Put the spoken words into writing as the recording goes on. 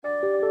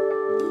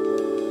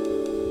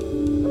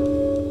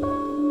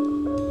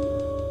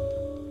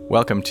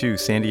Welcome to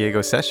San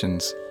Diego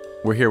Sessions.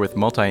 We're here with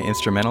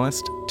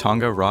multi-instrumentalist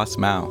Tonga Ross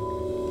Mao.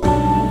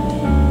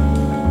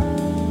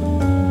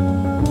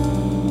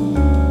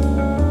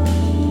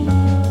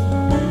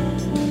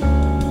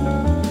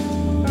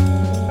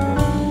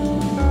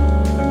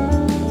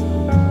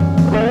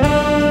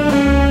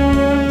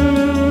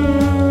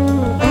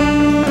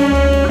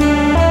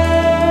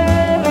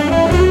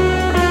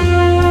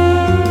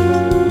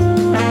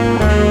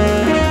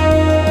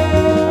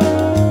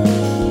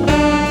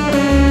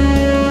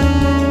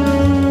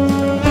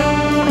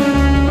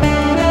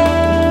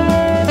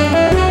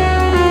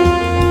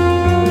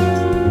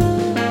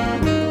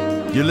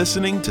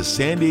 Listening to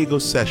San Diego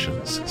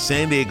Sessions,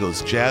 San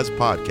Diego's jazz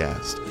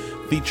podcast,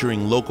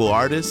 featuring local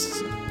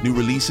artists, new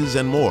releases,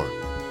 and more.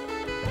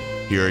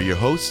 Here are your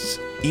hosts,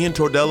 Ian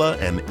Tordella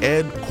and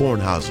Ed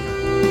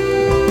Kornhauser.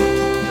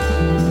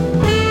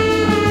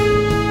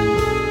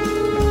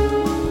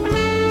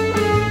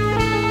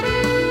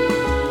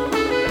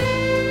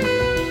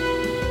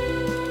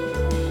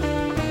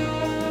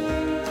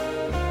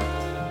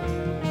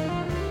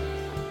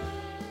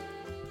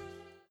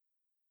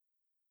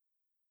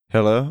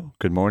 Hello,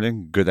 good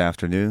morning, good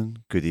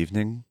afternoon, good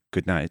evening,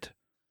 good night.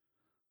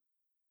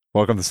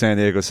 Welcome to San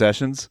Diego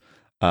Sessions.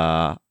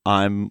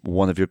 I'm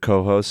one of your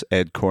co-hosts,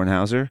 Ed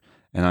Kornhauser,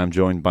 and I'm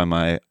joined by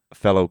my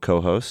fellow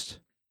co-host,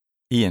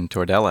 Ian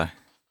Tordella.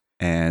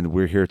 And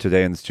we're here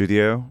today in the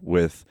studio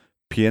with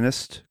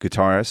pianist,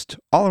 guitarist,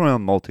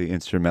 all-around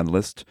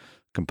multi-instrumentalist,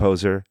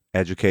 composer,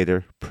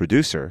 educator,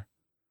 producer,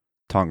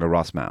 Tonga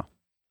Ross Mao.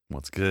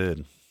 What's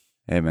good?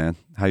 Hey, man.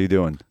 How you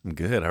doing? I'm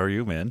good. How are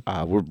you, man?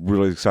 We're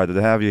really excited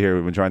to have you here.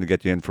 We've been trying to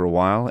get you in for a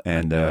while,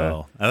 and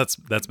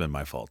that's been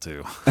my fault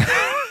too.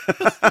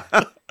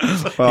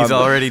 He's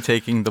already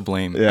taking the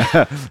blame.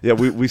 Yeah.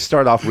 We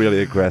start off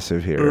really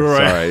aggressive here.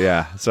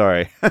 Right.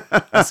 Sorry.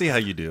 I see how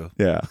you do.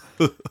 Yeah.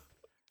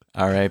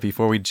 All right.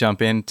 Before we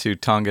jump into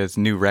Tonga's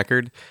new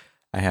record,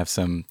 I have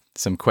some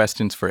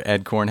questions for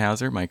Ed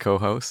Kornhauser, my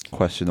co-host.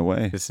 Question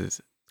away. This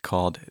is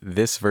called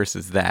This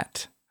versus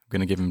That. I'm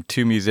going to give him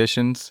two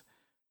musicians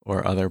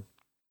or other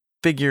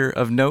figure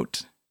of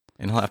note,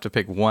 and he'll have to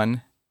pick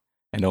one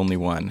and only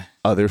one.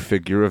 Other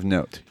figure of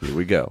note. Here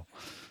we go.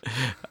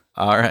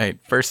 All right.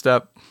 First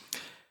up,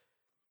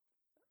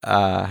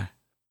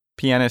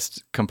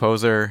 pianist,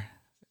 composer,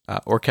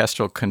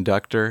 orchestral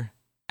conductor,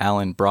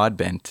 Alan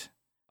Broadbent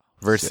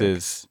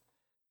versus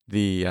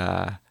the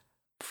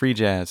free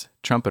jazz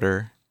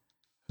trumpeter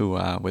who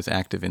was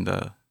active in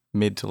the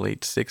mid to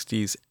late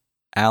 60s,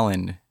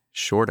 Alan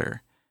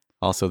Shorter.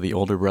 Also, the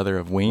older brother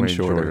of Wayne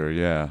Shorter.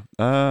 Yeah.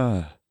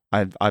 I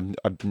do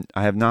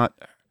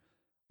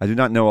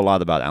not know a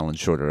lot about Alan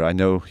Shorter. I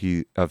know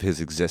of his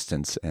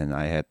existence, and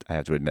I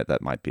have to admit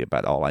that might be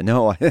about all I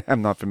know.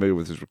 I'm not familiar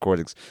with his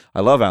recordings.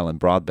 I love Alan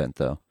Broadbent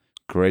though.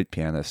 Great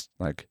pianist.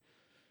 Like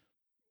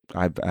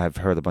I've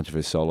heard a bunch of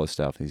his solo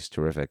stuff. He's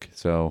terrific.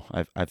 So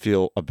I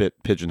feel a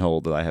bit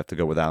pigeonholed that I have to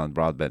go with Alan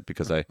Broadbent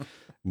because I'm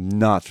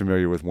not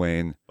familiar with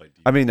Wayne.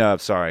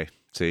 Sorry.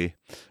 See.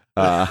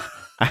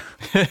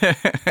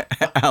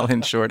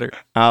 Alan Shorter.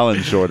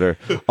 Alan Shorter.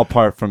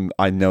 Apart from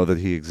I know that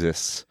he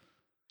exists.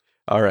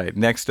 All right.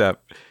 Next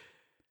up,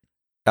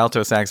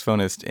 alto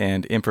saxophonist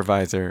and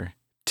improviser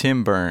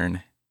Tim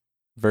Byrne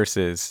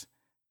versus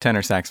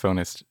tenor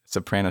saxophonist,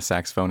 soprano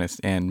saxophonist,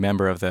 and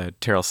member of the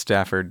Terrell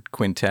Stafford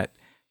Quintet,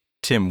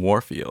 Tim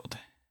Warfield.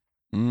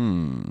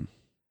 I'm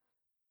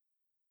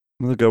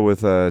gonna go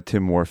with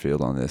Tim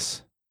Warfield on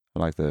this. I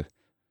like the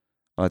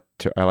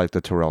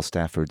Terrell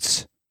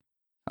Staffords.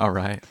 All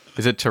right.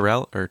 Is it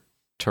Terrell or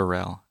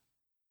Terrell?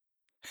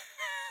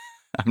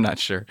 I'm not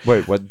sure.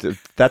 Wait, what?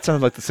 That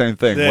sounds like the same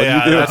thing. Yeah, what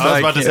do you do? I was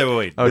about to say,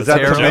 wait. Oh, is that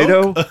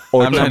tomato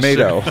or I'm not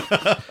tomato?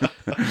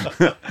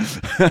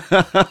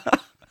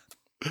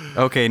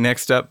 Okay,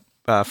 next up,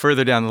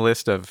 further down the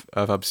list of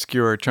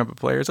obscure trumpet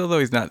players, although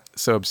he's not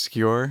so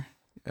obscure,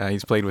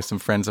 he's played with some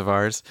friends of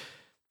ours,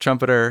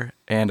 trumpeter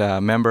and a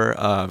member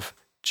of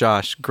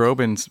Josh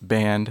Groban's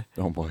band.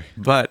 Oh, boy.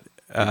 But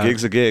a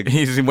gig's a gig.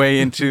 He's way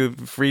into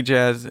free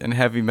jazz and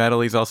heavy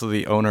metal. He's also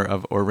the owner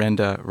of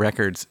Orenda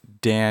Records,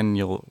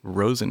 Daniel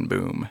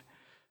Rosenboom,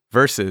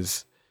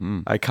 versus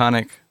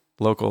iconic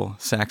local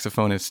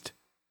saxophonist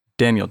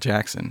Daniel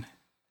Jackson.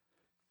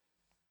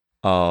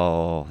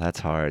 Oh,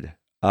 that's hard.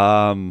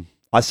 I've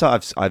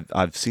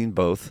seen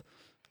both.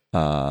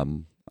 I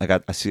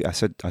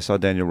saw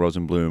Daniel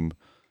Rosenblum,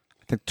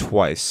 I think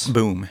twice.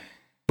 Boom.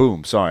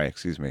 Sorry,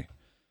 excuse me.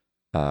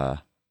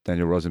 Daniel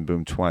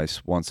Rosenboom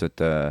twice. Once at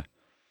a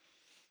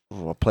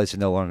place that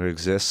no longer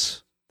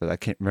exists that I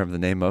can't remember the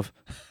name of,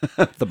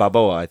 the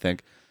Balboa, I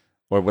think,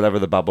 or whatever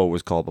the Balboa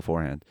was called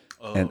beforehand.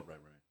 Oh, and,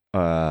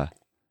 right.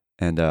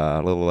 And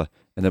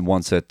then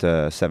once at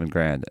 $7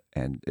 grand,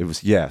 and it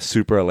was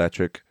super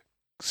electric,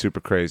 super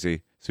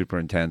crazy, super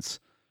intense.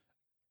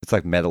 It's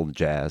like metal and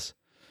jazz,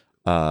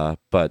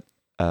 but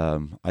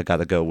I got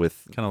to go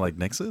with kind of like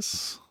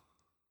Nexus.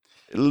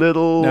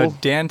 No,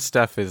 Dan's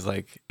stuff is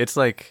it's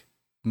like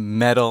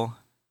metal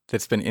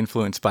that's been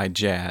influenced by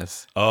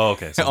jazz. Oh,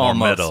 okay. So more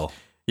Almost. metal.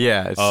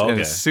 Yeah, it's, Oh, and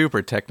okay. it's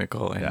super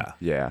technical and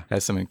Yeah.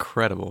 has some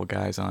incredible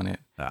guys on it.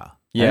 Yeah.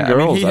 Yeah, And I mean,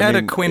 girls, he I had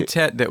mean, a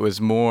quintet that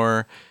was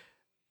more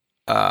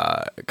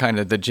kind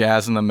of the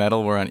jazz and the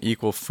metal were on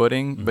equal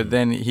footing, but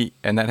then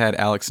that had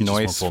Alex He just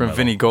went Noyce full from metal.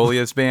 Vinnie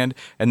Golia's band,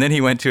 and then he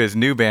went to his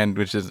new band,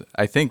 which is,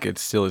 I think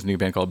it's still his new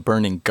band, called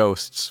Burning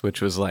Ghosts,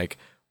 which was like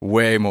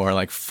way more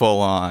like full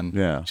on,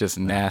 Yeah. just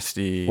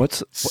nasty,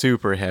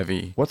 super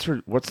heavy. What's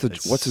his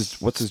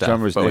stuff,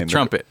 drummer's but name? with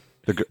trumpet.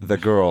 The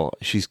girl,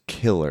 she's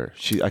killer.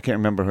 I can't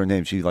remember her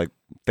name. She like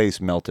face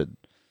melted.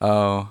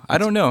 Oh, I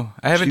don't know.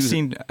 I haven't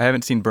she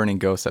was- seen Burning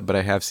Ghosts, but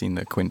I have seen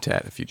the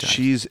quintet a few times.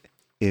 She's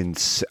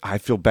I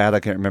feel bad I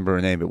can't remember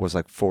her name. It was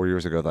like 4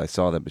 years ago that I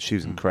saw them, but she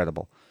was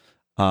incredible.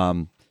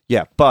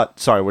 Yeah, but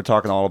sorry, we're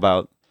talking all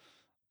about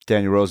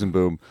Daniel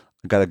Rosenboom.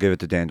 I got to give it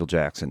to Daniel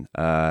Jackson.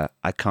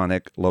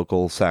 Iconic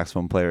local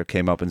saxophone player,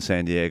 came up in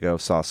San Diego,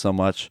 saw so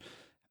much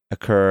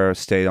occur,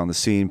 stayed on the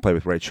scene, played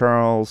with Ray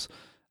Charles,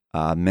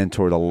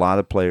 mentored a lot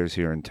of players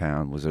here in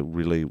town, was a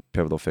really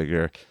pivotal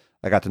figure.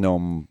 I got to know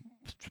him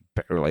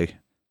barely,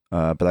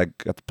 but I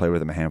got to play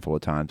with him a handful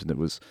of times, and it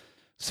was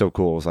so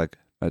cool. It was like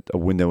a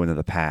window into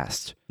the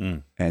past,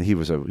 and he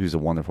was a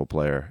wonderful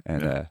player,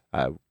 and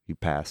he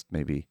passed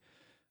maybe,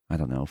 I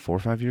don't know, 4 or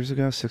 5 years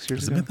ago, 6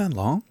 years Has it ago. been that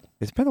long?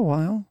 It's been a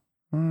while.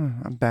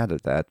 I'm bad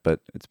at that, but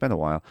it's been a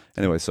while.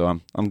 Anyway, so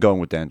I'm going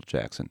with Daniel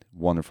Jackson.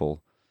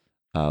 Wonderful,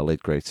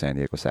 late great San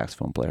Diego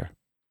saxophone player.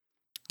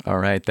 All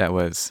right, that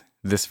was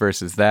This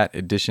Versus That,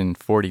 edition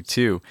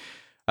 42.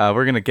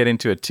 We're going to get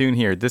into a tune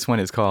here. This one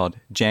is called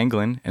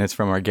Janglin', and it's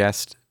from our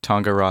guest,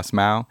 Tonga Ross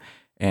Mao,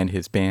 and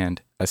his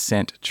band,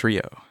 Ascent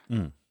Trio.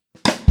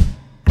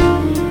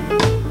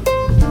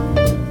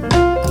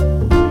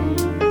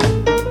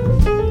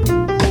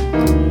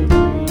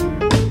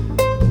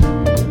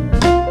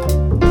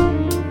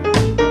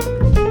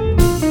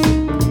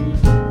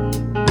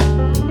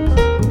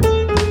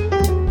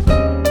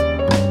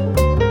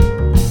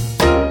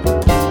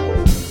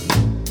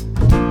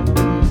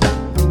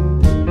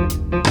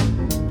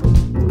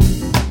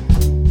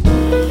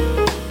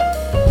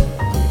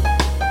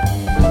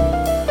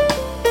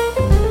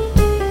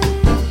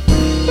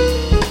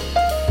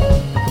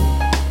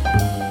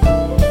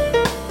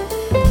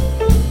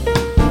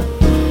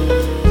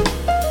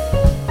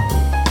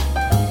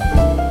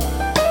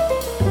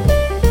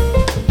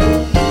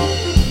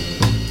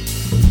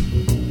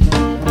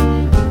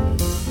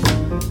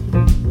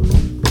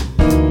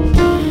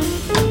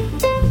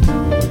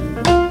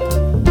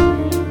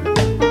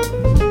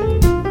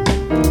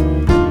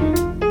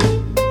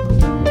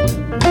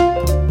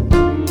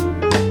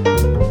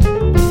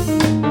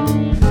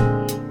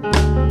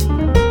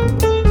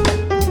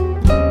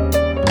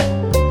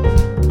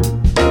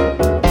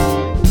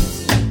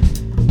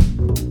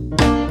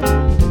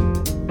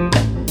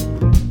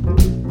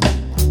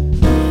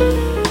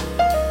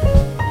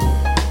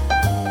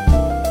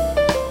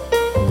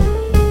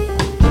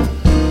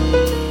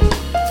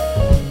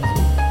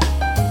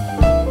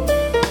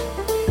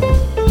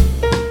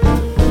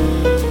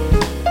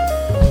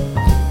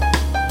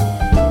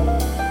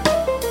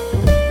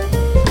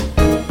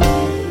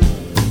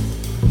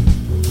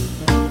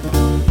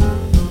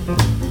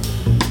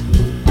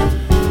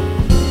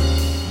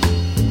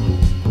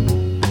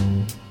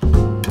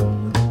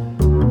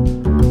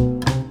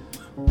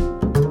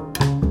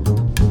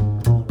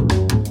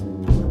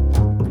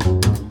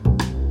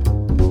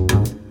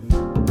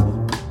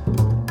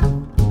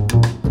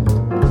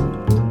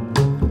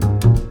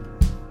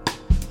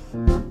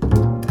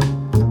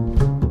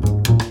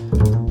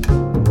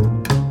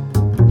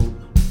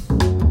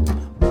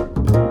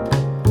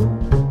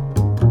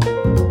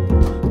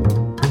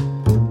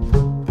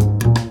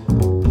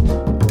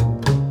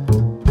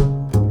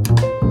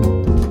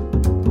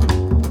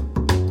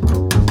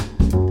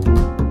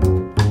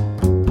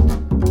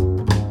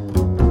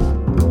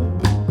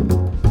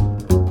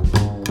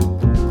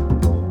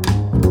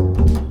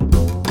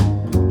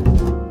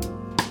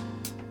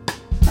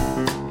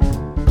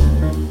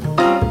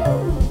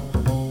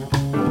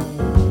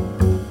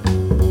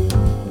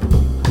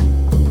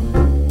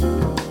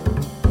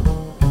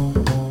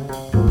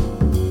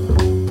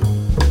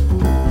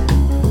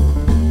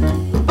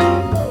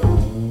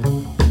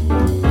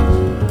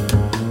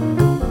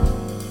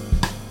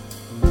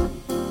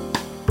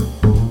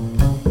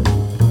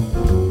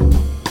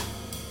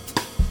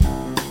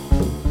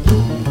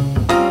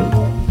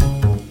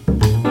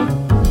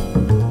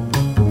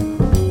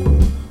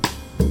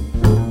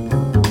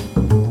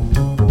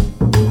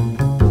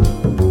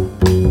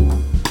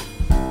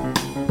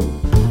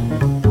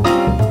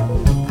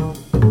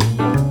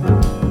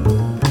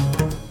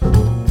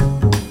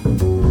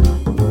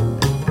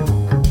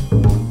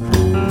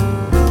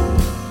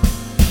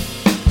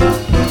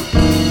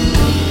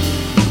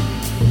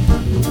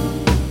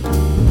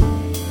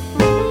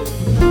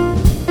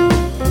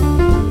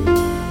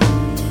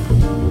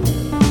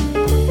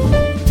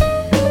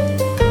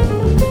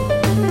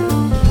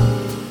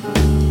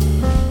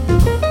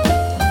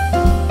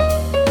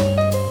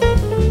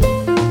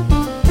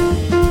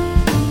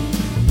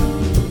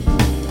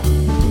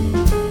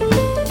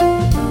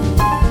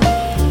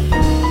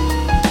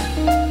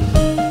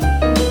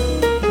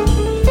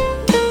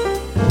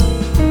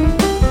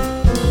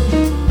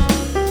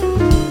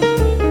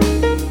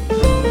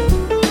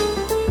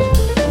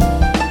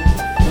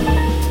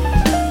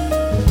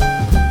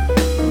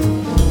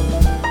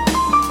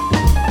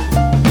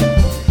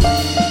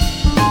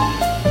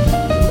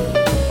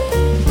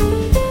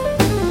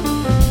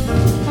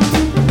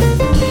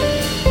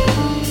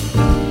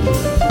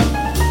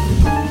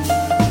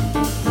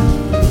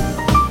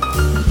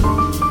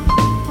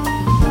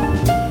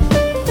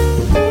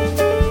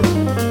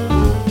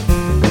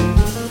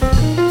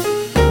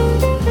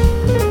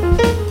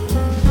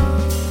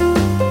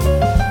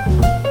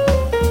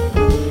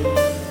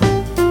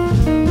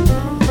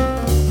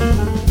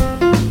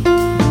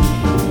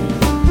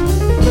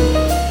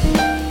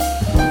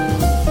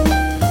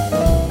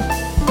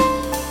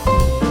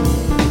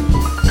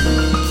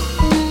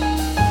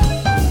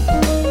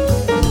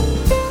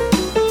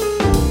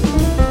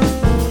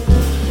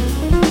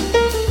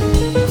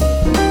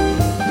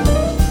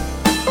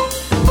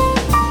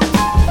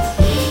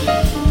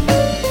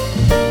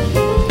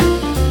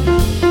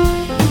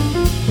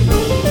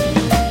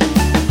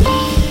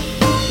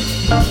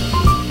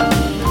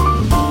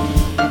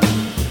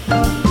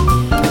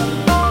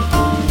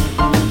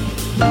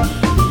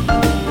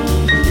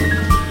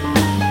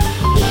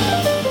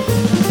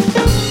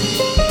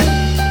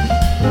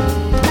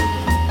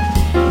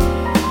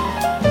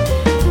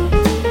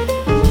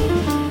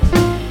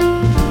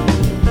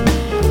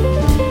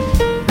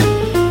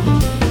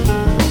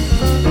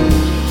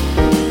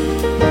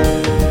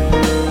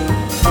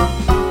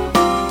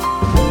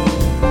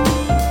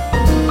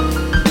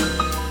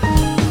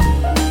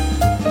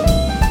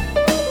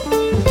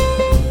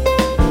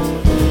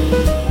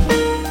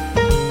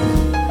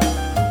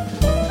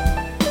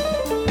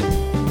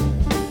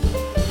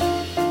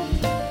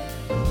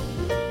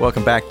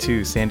 Welcome back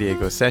to San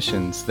Diego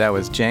Sessions. That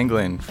was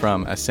Janglin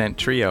from Ascent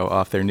Trio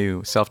off their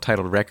new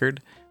self-titled record,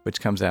 which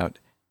comes out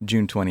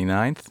June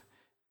 29th.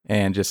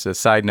 And just a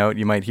side note,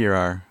 you might hear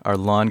our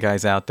lawn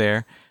guys out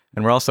there.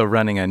 And we're also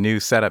running a new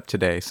setup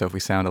today, so if we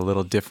sound a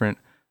little different,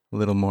 a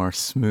little more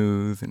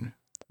smooth and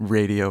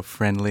radio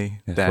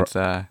friendly, that's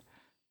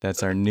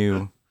our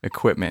new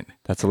equipment.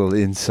 That's a little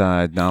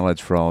inside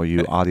knowledge for all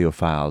you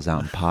audiophiles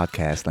out in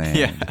podcast land.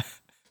 Yeah.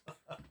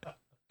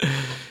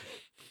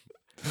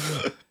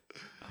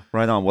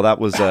 Right on. Well, that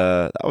was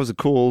a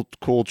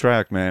cool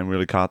track, man.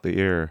 Really caught the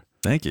ear.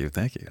 Thank you.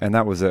 And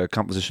that was a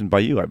composition by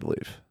you, I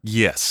believe.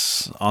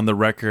 Yes, on the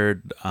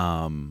record, it's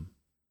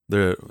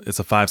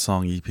a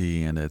 5-song EP,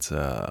 and it's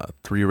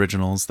 3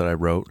 originals that I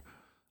wrote.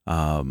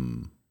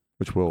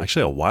 Which will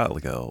Actually a while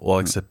ago. Well,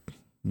 except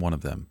one of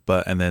them,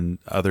 and then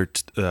I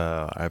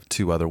have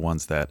 2 other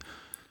ones that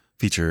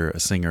feature a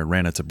singer,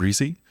 Rana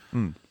Tabrisi,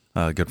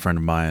 a good friend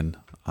of mine,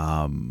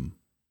 on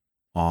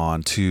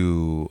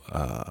 2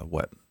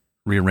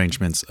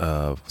 rearrangements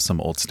of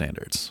some old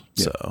standards.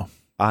 Yeah. So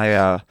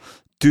I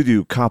due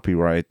to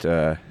copyright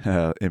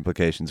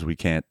implications, we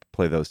can't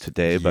play those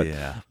today, but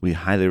we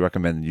highly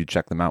recommend you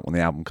check them out when the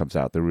album comes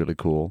out. They're really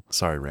cool.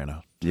 Sorry,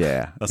 Rana.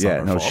 Yeah, That's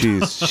not our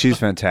fault. she's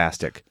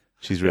fantastic.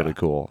 She's really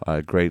cool.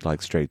 Great,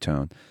 straight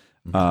tone.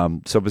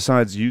 So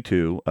besides you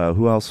two,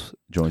 who else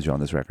joins you on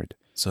this record?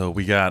 So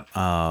we got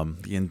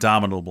the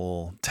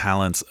indomitable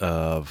talents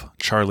of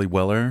Charlie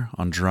Weller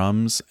on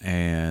drums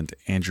and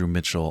Andrew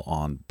Mitchell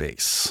on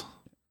bass.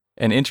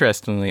 And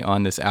interestingly,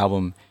 on this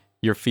album,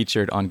 you're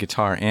featured on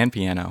guitar and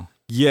piano.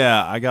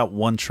 Yeah, I got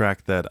one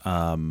track that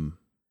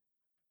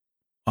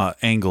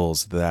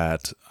angles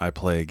that I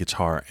play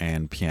guitar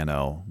and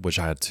piano, which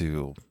I had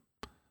to.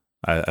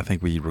 I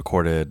think we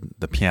recorded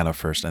the piano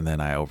first, and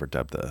then I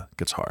overdubbed the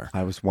guitar.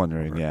 I was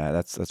wondering. Yeah,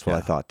 that's what I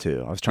thought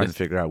too. I was trying to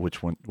figure out which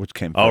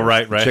came first. Oh,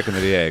 right. The chicken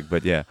or the egg,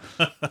 but yeah.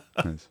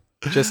 Nice.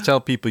 Just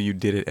tell people you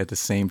did it at the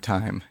same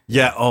time.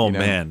 Yeah. Oh, You know,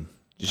 man.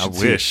 You I should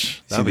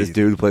wish. See this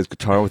dude who plays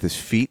guitar with his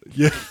feet.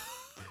 Yeah.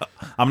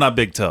 I'm not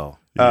Big Toe.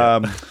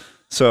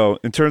 So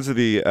in terms of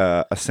the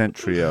Ascent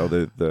Trio,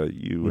 the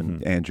you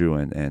and Andrew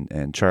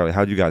and Charlie,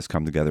 how did you guys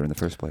come together in the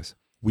first place?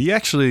 We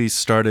actually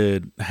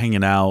started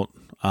hanging out.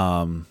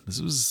 This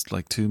was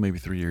like 2, maybe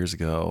 3 years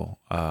ago.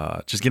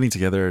 Just getting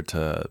together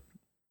to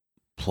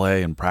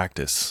play and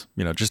practice,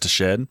 just to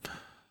shed.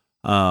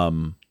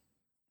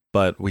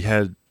 But we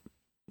had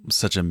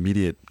such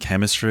immediate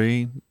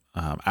chemistry.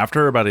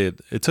 After about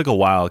it took a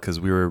while because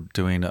we were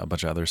doing a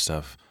bunch of other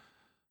stuff.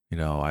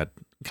 I'd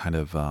kind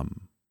of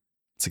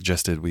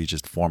suggested we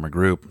just form a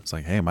group. It's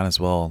like, hey, might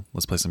as well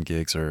let's play some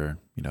gigs or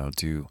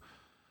do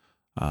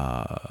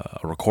a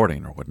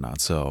recording or whatnot.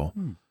 So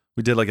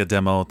we did like a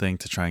demo thing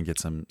to try and get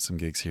some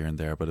gigs here and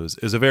there, but it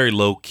was a very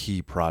low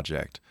key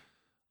project.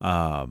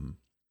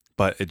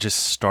 But it just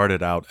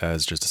started out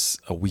as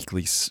just a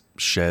weekly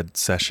shed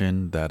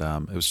session that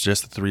it was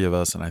just the 3 of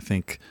us, and I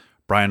think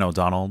Brian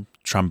O'Donnell,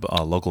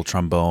 local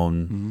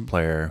trombone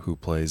player who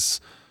plays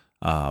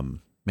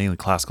mainly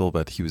classical,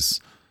 but he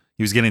was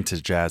getting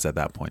to jazz at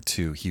that point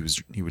too. He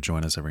would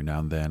join us every now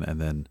and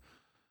then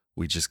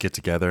we just get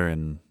together,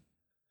 and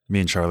me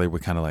and Charlie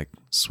would kind of like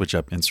switch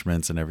up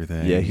instruments and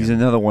everything. Yeah, he's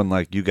another one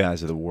like you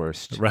guys are the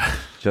worst. Right.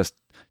 Just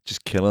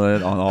killing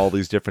it on all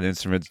these different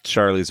instruments.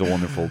 Charlie's a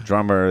wonderful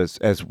drummer,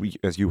 as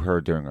you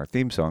heard during our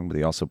theme song, but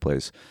he also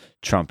plays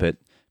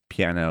trumpet,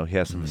 piano. He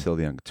has some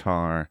facility on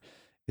guitar.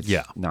 It's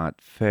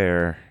not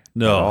fair.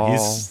 No,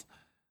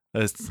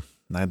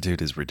 that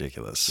dude is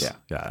ridiculous.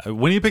 Yeah.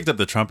 When he picked up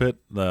the trumpet,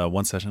 the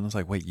one session, I was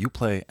like, "Wait, you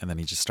play?" And then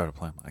he just started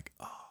playing. I'm like,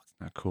 "Oh,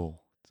 not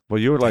cool." Well,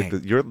 you were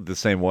you're the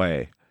same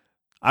way.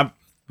 I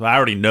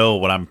already know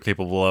what I'm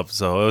capable of,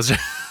 so it was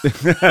just,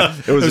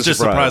 it was just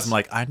a surprise. I'm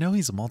like, I know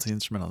he's a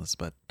multi-instrumentalist,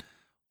 but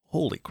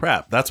holy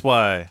crap. That's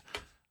why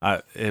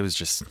it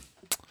was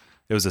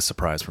a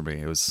surprise for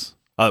me. It was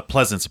a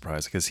pleasant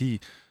surprise because he's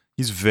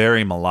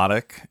very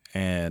melodic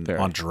and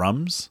on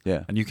drums.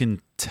 Yeah. And you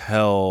can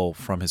tell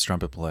from his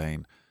trumpet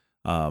playing,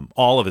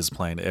 all of his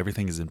playing,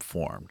 everything is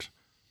informed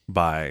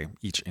by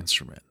each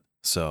instrument.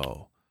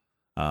 So,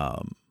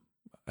 and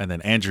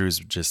then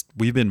Andrew's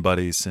we've been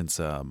buddies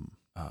since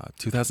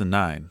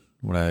 2009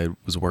 when I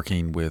was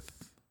working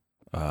with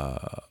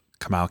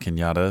Kamal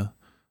Kenyatta,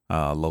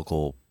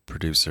 local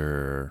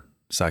producer,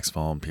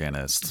 saxophone,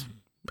 pianist,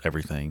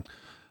 everything.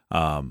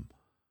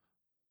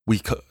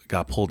 We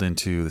got pulled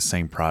into the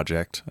same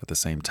project at the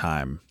same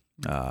time.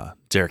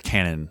 Derek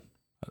Cannon,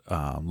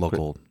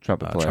 local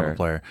trumpet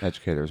player,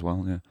 educator as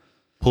well. Yeah,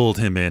 pulled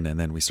him in, and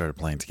then we started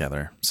playing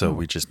together. So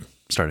we just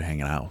started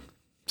hanging out.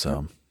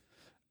 So,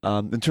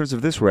 in terms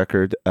of this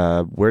record,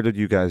 where did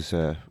you guys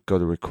go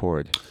to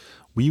record?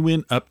 We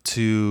went up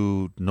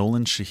to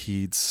Nolan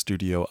Shahid's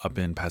studio up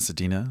in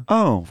Pasadena.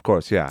 Oh, of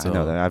course, yeah, So- I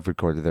know that. I've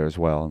recorded there as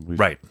well.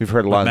 Right. We've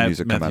heard a lot of Matt-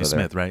 music come Matthew out of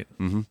Smith, there. right?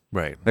 Mm-hmm.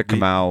 Right. That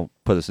Kamal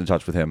put us in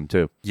touch with him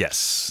too.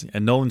 Yes.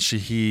 And Nolan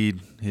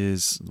Shahid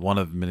is one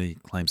of many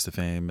claims to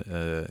fame.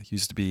 He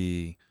used to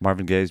be,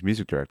 Marvin Gaye's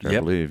music director, I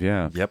Yep. believe.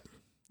 Yeah. yep.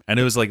 And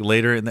it was like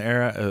later in the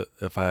era,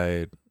 if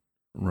I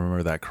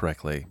remember that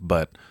correctly,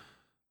 but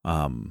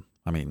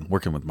I mean,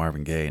 working with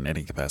Marvin Gaye in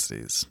any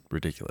capacity is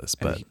ridiculous.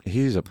 But And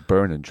he's a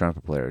burning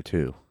trumpet player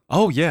too.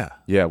 oh yeah,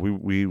 Yeah,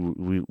 we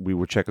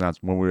were checking out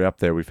when we were up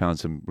there. We found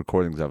some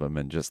recordings of him,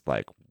 and just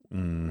like,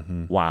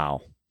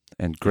 wow,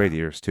 and great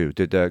ears too.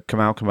 Did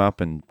Kamau come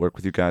up and work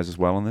with you guys as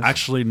well on this?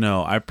 actually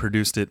no, I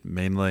produced it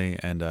mainly,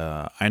 and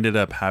I ended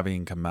up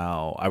having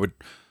Kamau. I would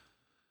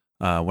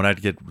when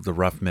I'd get the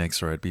rough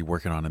mix or I'd be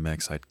working on a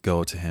mix, I'd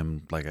go to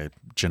him like I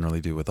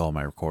generally do with all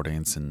my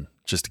recordings, and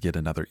just to get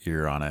another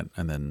ear on it,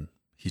 and then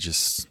he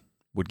just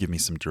would give me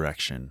some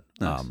direction.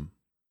 Nice.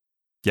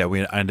 Yeah,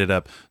 I ended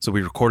up, so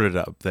we recorded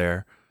it up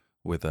there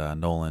with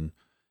Nolan,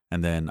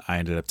 and then I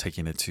ended up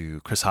taking it to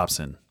Chris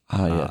Hobson,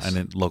 Yes.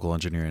 and a local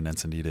engineer in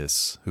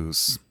Encinitas,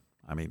 who's,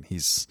 I mean,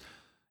 he's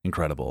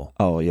incredible.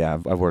 Oh yeah,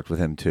 I've worked with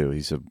him too.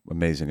 He's an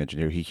amazing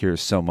engineer. He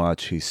hears so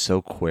much. He's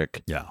so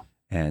quick, Yeah.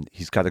 and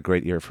he's got a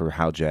great ear for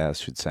how jazz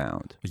should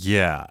sound.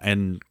 Yeah,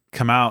 and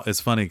Kamau, it's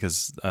funny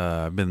because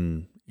I've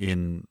been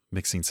in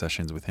mixing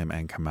sessions with him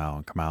and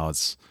Kamau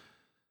is,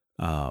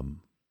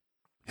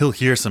 he'll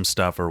hear some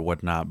stuff or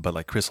whatnot, but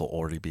like Chris will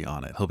already be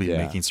on it. He'll be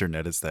making certain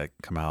edits that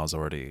Kamau's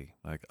already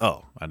like,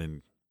 oh, I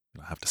didn't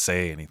have to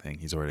say anything.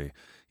 He's already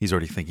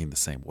thinking the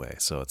same way,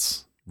 so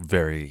it's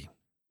very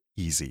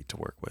easy to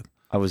work with.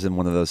 I was in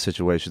one of those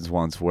situations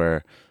once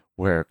where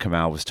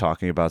Kamau was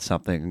talking about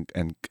something,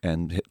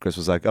 and Chris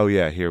was like, "Oh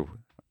yeah, here."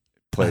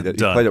 Played it. He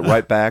Done. played it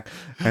right back,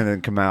 and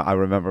then Kamau. I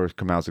remember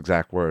Kamau's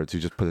exact words. He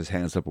just put his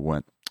hands up and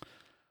went,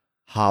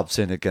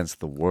 "Hobson against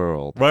the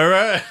world."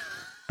 Right.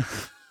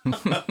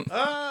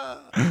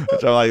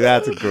 So I'm like,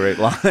 that's a great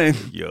line.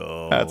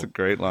 Yo. That's a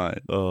great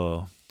line.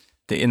 Oh.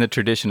 In the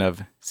tradition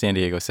of San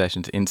Diego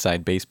Sessions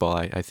Inside Baseball,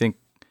 I think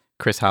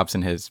Chris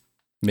Hobson has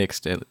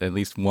mixed at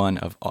least one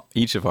of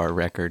each of our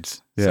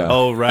records. Yeah.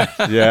 Oh, right.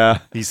 Yeah.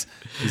 He's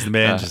the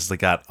man, just like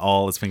got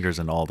all his fingers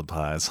in all the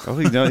pies. Oh,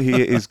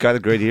 he's got a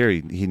great ear.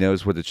 He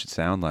knows what it should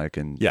sound like,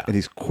 and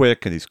he's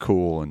quick and he's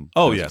cool and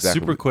Oh knows yeah, exactly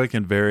super what- quick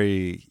and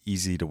very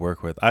easy to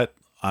work with. I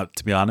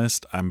to be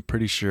honest, I'm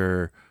pretty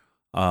sure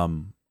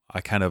I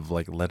kind of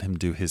like let him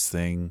do his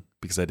thing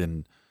because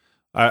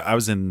I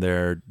was in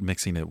there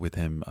mixing it with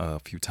him a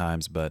few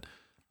times, but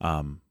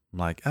I'm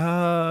like,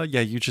 yeah,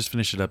 you just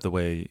finish it up the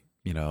way,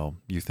 you know,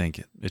 you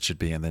think it should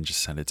be, and then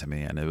just send it to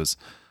me. And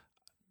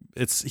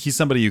he's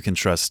somebody you can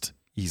trust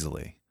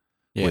easily.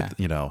 Yeah. With,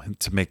 you know,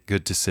 to make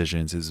good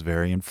decisions. Is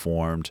very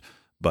informed,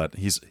 but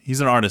he's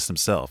an artist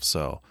himself,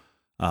 so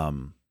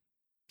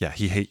yeah,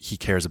 he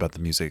cares about the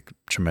music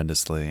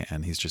tremendously,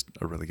 and he's just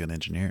a really good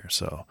engineer.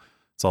 So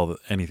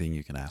it's anything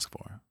you can ask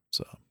for.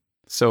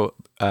 So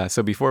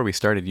before we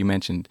started, you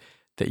mentioned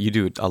that you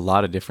do a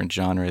lot of different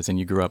genres, and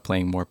you grew up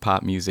playing more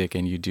pop music,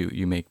 and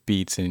you make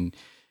beats, and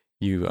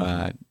you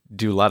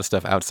do a lot of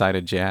stuff outside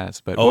of jazz.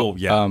 But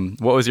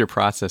what was your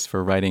process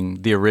for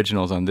writing the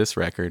originals on this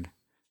record?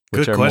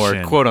 Which Good are question.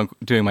 more, quote unquote,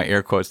 doing my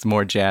air quotes,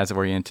 more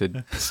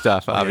jazz-oriented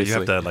stuff, obviously. you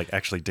have to like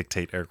actually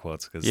dictate air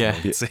quotes. Cause Yeah,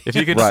 see. if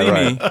you could Right, see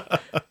right.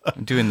 me,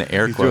 I'm doing the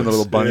air He's quotes. doing the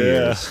little bunny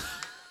Yeah. ears.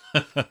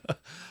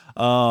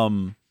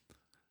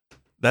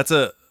 That's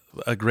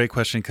a great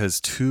question because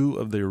two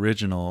of the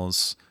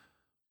originals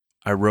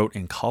I wrote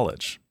in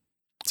college,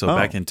 so Oh.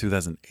 back in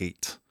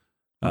 2008.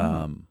 But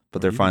or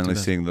they're even finally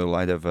 2000 seeing the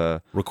light of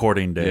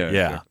recording day. Yeah,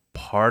 Yeah, sure.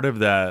 part of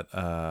that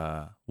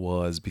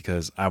was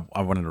because I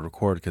wanted to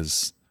record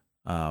because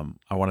I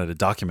wanted to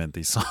document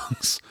these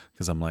songs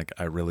because I'm like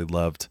I really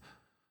loved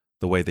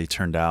the way they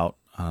turned out.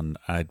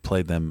 I'd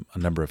played them a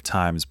number of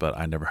times, but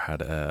I never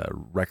had a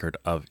record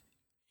of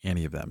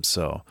any of them.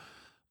 So,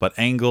 but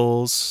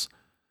Angles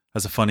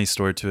has a funny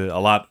story to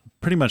it.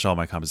 Pretty much all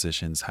my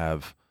compositions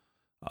have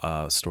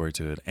a story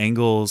to it.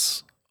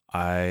 Angles,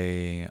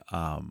 I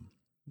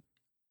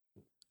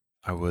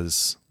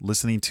was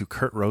listening to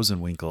Kurt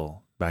Rosenwinkel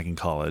back in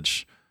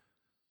college,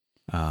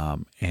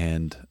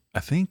 and I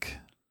think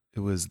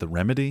it was The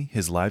Remedy,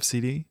 his live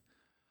CD,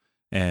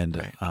 and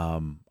Right.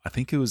 I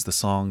think it was the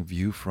song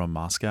 "View from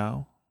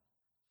Moscow"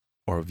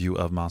 or "View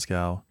of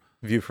Moscow."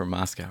 View from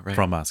Moscow, right?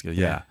 From Moscow,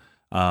 yeah.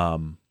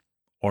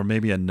 Or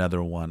maybe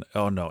another one.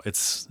 Oh no,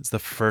 it's the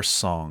first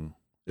song.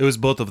 It was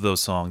both of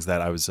those songs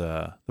that I was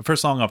the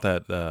first song off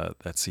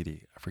that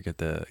CD. I forget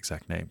the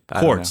exact name. I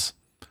don't know. Quartz.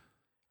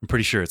 I'm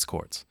pretty sure it's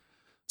Quartz.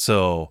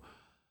 So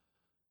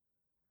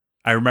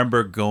I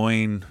remember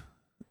going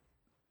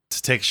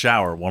to take a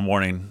shower one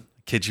morning,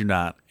 kid you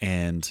not,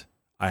 and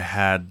I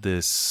had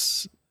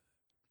this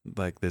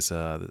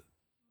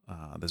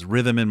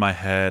rhythm in my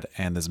head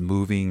and this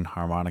moving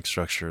harmonic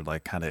structure,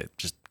 like kind of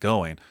just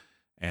going.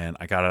 And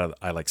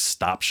I like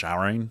stopped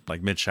showering,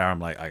 like mid shower. I'm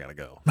like, I gotta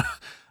go.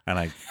 And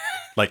I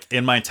like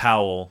in my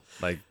towel,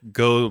 like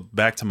go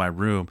back to my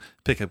room,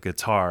 pick up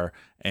guitar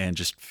and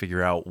just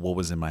figure out what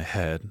was in my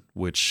head,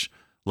 which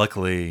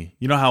luckily,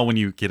 you know how when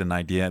you get an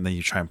idea and then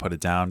you try and put it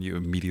down, you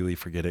immediately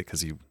forget it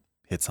because you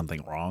hit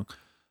something wrong.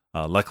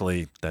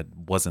 Luckily that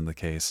wasn't the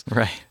case.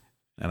 Right.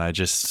 And I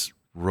just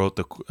wrote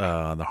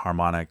the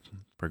harmonic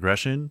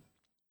progression,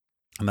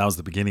 and that was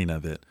the beginning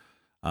of it.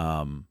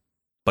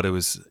 but it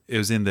was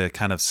in the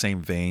kind of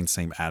same vein,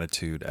 same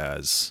attitude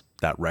as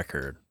that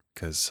record.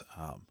 Because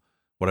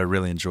what I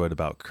really enjoyed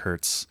about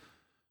Kurt's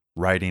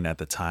writing at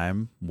the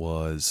time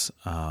was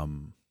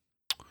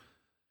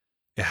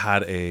it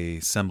had a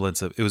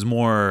semblance of, it was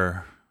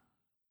more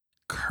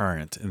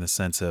current in the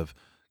sense of,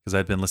 because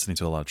I'd been listening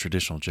to a lot of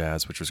traditional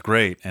jazz, which was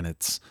great, and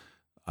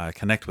I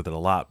connect with it a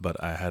lot,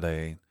 but I had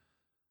a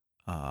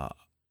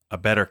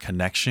better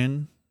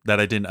connection that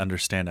I didn't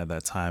understand at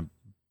that time,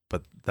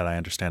 but that I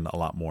understand a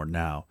lot more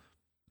now.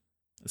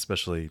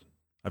 Especially,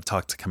 I've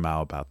talked to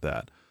Kamau about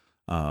that,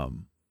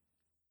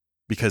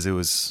 because it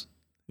was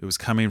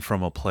coming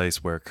from a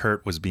place where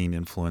Kurt was being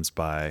influenced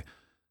by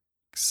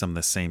some of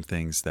the same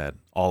things that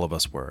all of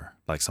us were,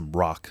 like some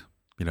rock,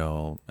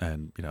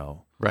 and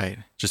Right.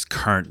 just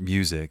current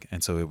music,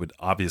 and so it would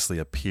obviously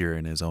appear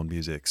in his own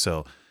music,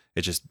 so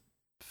it just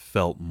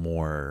felt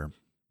more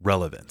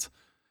relevant.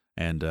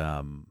 And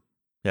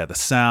the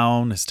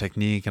sound, his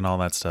technique, and all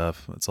that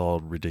stuff, it's all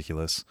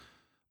ridiculous,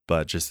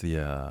 but just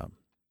the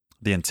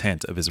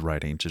intent of his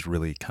writing just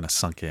really kind of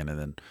sunk in, and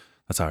then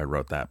that's how I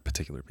wrote that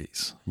particular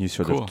piece. You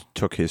sort Cool. of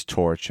took his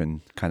torch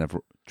and kind of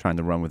trying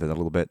to run with it a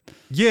little bit.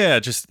 Yeah,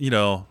 just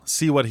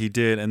see what he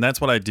did, and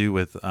that's what I do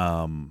with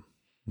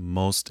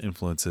most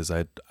influences.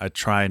 I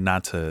try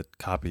not to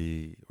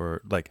copy,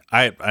 or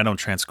I don't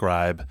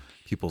transcribe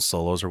people's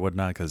solos or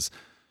whatnot, because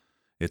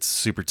it's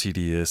super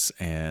tedious,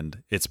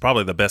 and it's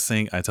probably the best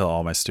thing. I tell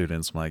all my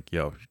students, I'm like,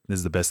 yo, this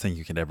is the best thing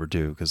you can ever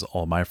do, because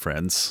all my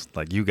friends,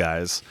 like you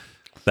guys,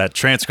 that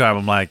transcribe,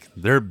 I'm like,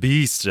 they're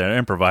beasts at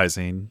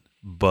improvising,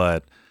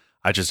 but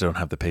I just don't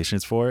have the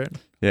patience for it.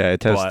 Yeah, it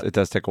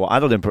does take a while.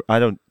 I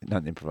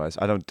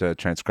don't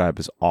transcribe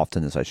as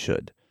often as I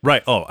should.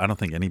 Right. Oh, I don't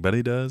think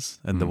anybody does.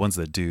 And the ones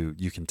that do,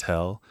 you can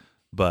tell.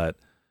 But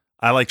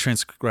I like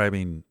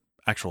transcribing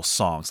actual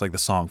songs, like the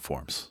song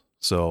forms.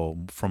 So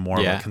from more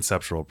of a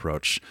conceptual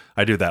approach,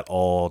 I do that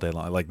all day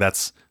long. Like,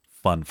 that's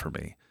fun for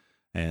me.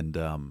 And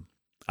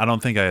I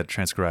don't think I had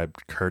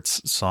transcribed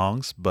Kurt's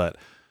songs, but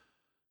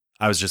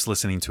I was just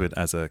listening to it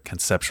as a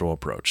conceptual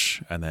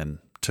approach, and then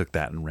took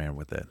that and ran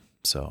with it.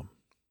 So,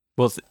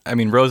 well, I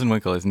mean,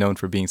 Rosenwinkel is known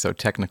for being so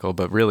technical,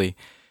 but really,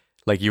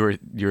 like you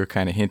were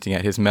kind of hinting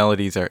at, his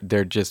melodies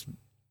they're just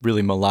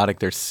really melodic.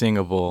 They're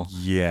singable.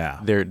 Yeah,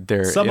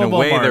 they're Some in a of them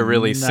way are they're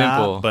really not,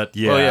 simple. but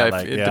yeah, well, yeah,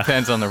 like, it yeah.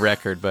 depends on the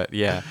record, but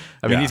yeah,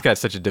 I mean, Yeah. he's got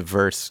such a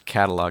diverse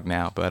catalog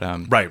now. But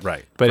right,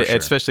 but for sure.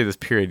 especially this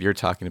period you're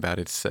talking about,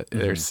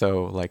 they're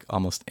so like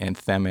almost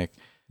anthemic.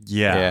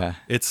 Yeah.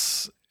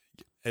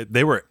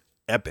 They were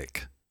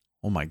epic.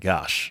 Oh my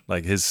gosh.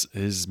 Like his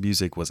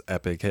music was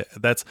epic.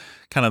 That's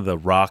kind of the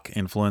rock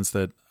influence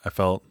that I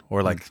felt,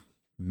 or like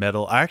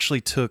metal. I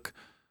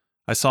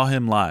saw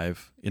him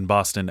live in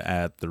Boston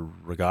at the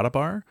Regatta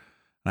Bar,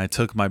 and I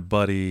took my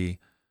buddy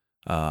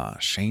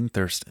Shane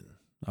Thurston,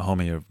 a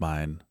homie of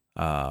mine,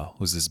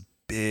 who's this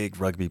big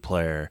rugby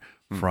player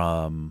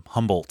from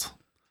Humboldt,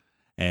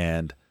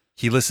 and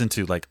he listened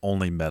to like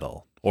only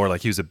metal, or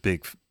like he was a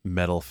big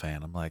metal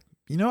fan. I'm like,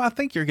 I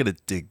think you're gonna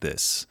dig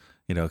this,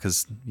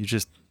 because you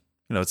just,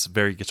 it's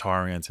very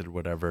guitar oriented or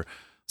whatever.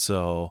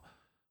 So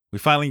we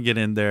finally get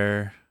in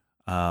there,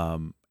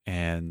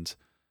 and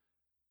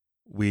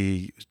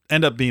we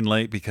end up being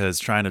late because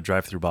trying to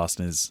drive through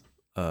Boston is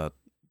a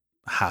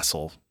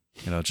hassle.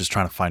 Just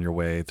trying to find your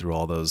way through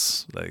all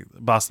those. Like,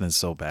 Boston is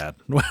so bad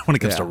when it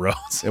comes to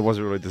roads. It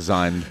wasn't really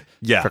designed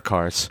for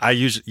cars.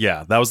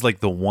 That was like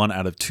the 1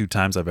 out of 2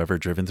 times I've ever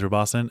driven through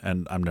Boston,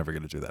 and I'm never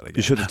going to do that again.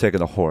 You should have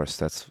taken a horse.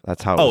 That's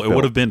how. Oh, it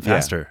would have been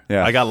faster.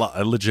 Yeah.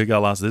 I legit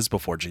got lost. This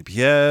before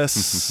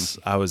GPS.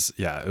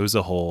 It was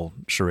a whole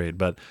charade.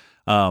 But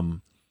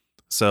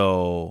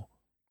so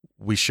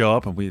we show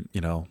up and we,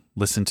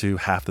 listen to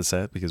half the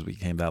set because we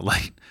came that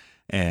late,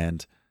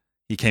 and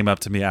he came up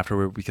to me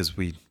afterward because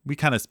we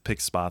kind of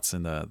picked spots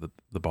in the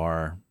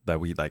bar that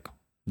we like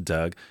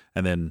dug,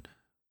 and then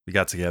we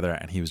got together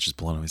and he was just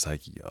blown away. He's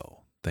like,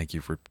 yo, thank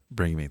you for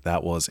bringing me.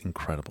 That was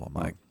incredible. I'm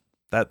like,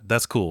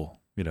 that's cool.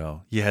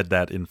 He had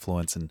that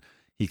influence, and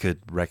he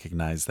could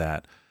recognize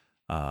that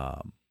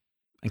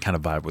and kind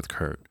of vibe with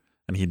Kurt,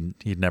 and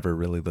he'd never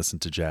really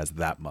listened to jazz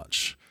that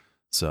much.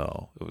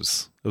 So it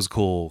was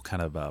cool,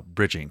 kind of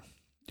bridging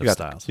of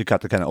styles. You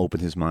got to kind of open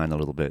his mind a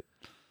little bit.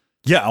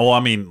 Yeah, well, I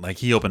mean, like,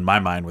 he opened my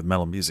mind with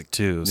metal music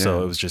too.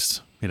 So it was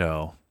just,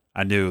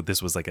 I knew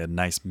this was like a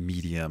nice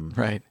medium,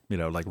 Right.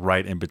 Like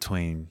right in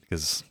between,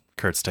 because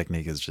Kurt's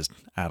technique is just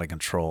out of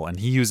control. And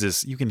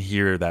you can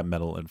hear that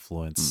metal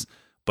influence,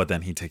 but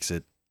then he takes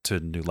it to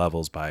new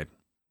levels by,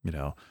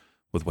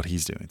 with what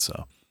he's doing.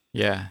 So,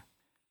 Yeah.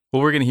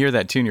 Well, we're going to hear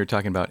that tune you're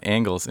talking about,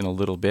 Angles, in a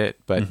little bit.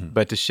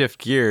 But to shift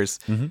gears,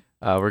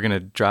 we're going to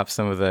drop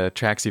some of the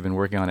tracks you've been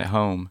working on at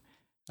home.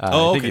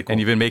 Okay, cool. And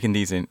you've been making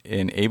these in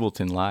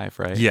Ableton Live,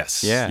 right?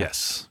 Yes. Yeah.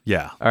 Yes.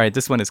 Yeah. All right,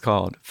 this one is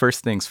called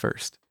First Things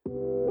First.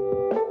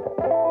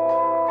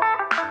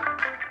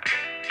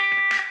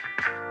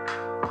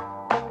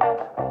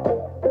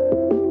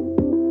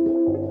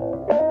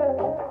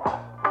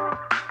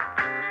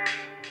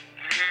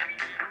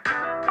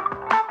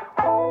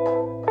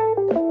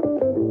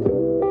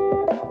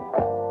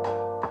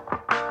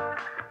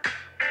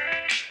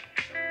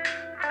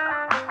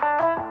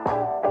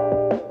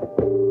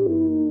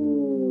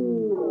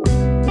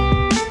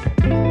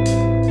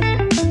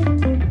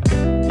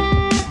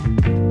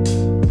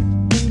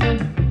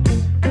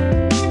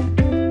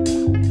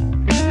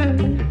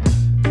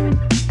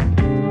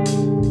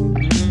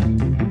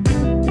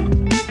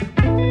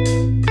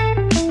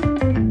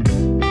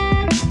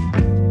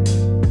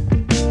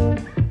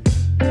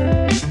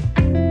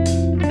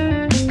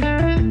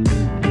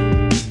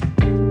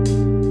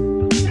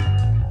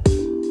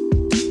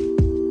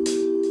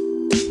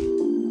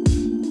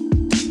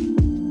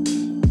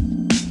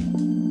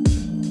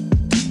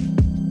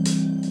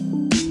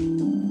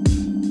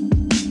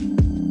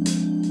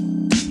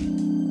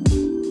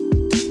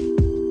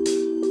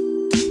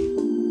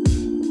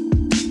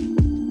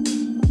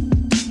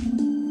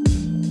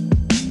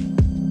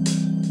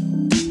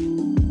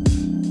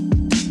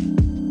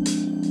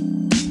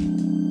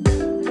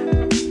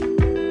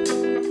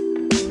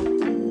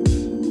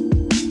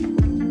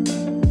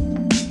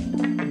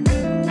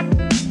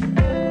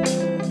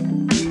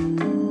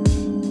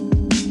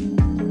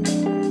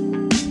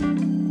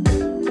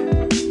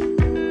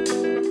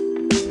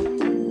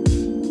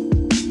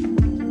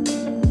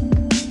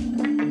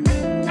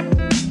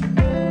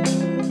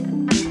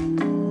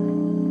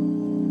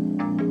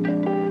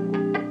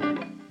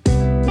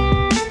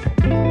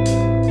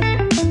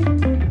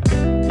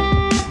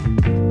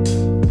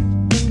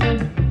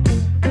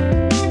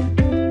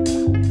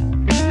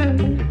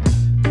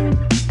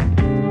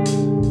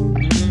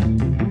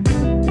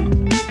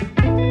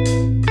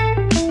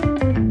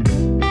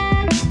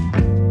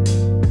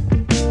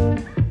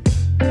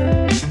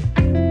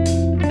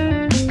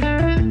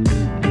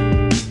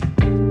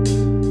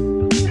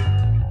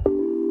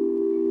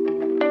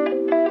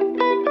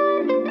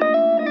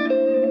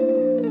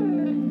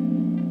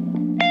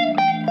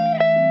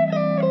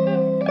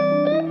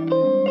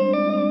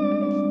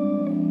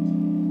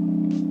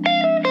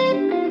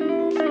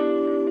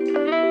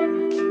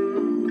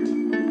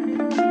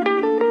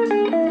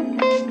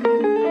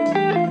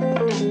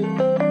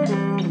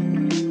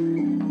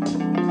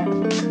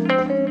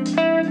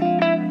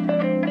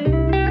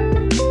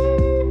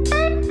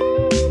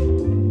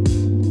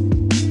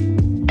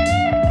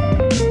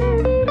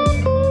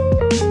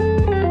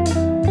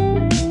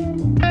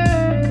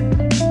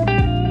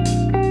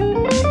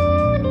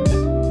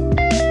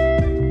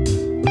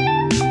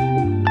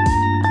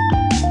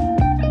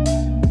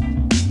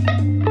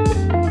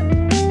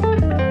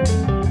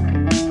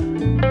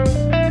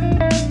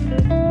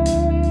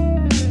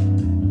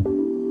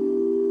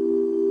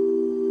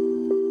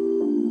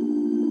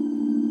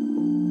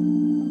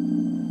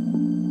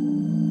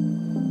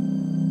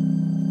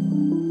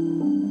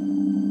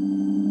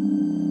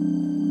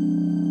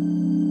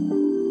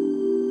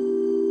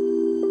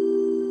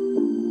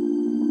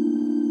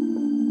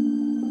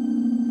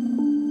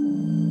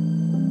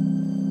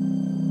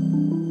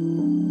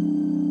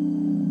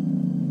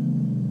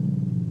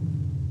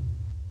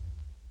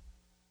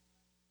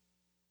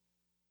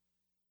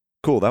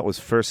 Cool. That was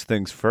First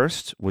Things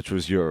First, which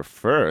was your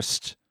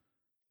first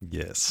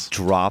Yes.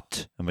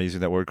 dropped, am I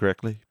using that word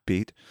correctly?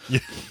 Beat. Yeah.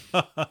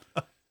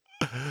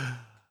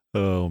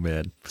 Oh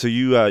man. So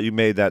you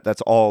made that.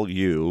 That's all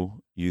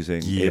you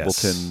using Yes.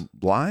 Ableton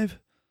Live?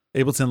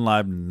 Ableton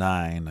Live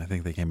 9. I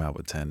think they came out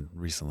with 10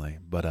 recently.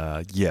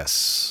 But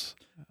yes.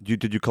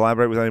 Did you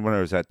collaborate with anyone,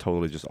 or is that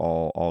totally just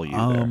all you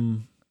there?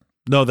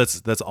 No,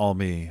 that's all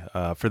me.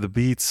 For the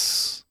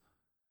beats,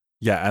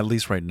 yeah, at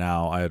least right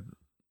now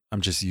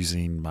I'm just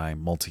using my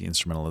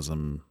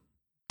multi-instrumentalism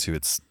to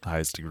its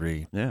highest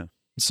degree. Yeah.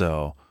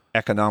 So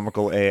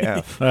Economical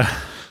AF.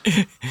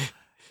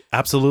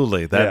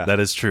 absolutely. Yeah. That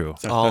is true.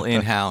 It's all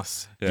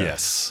in-house. Yeah.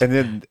 Yes.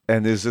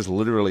 And is this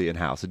literally in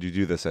house? Did you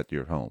do this at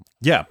your home?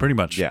 Yeah, pretty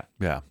much. Yeah.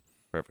 Yeah.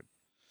 Perfect.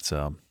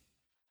 So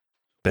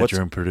What's-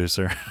 bedroom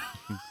producer.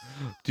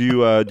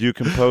 Do you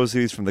compose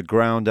these from the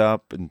ground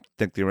up and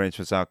think the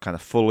arrangements out kind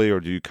of fully, or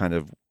do you kind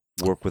of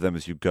work with them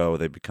as you go?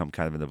 They become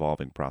kind of an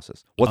evolving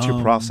process. What's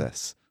your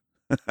process?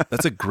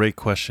 That's a great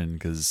question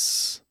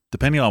because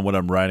depending on what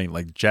I'm writing,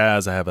 like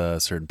jazz, I have a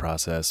certain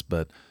process,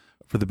 but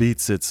for the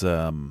beats, it's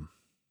I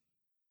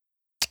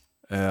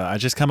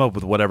just come up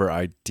with whatever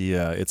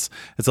idea. It's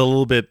a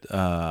little bit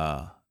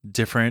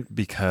different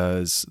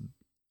because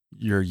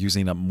you're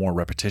using up more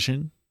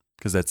repetition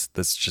because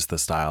that's just the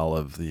style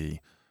of the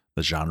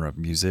genre of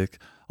music.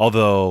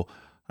 Although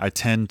I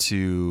tend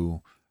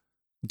to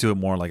do it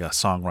more like a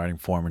songwriting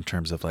form in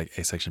terms of like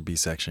A section, B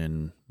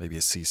section, maybe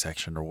a C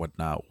section or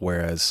whatnot.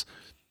 Whereas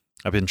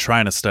I've been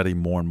trying to study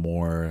more and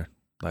more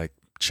like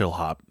chill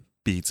hop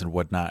beats and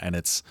whatnot, and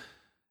it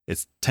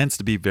tends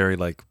to be very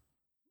like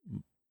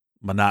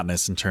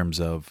monotonous in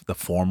terms of the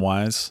form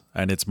wise,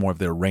 and it's more of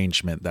the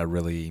arrangement that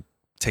really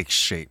takes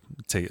shape,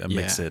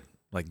 makes it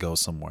like go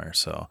somewhere.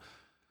 So,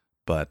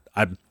 but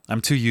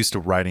I'm too used to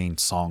writing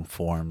song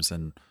forms,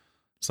 and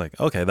it's like,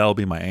 okay, that'll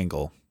be my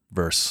angle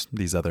versus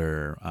these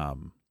other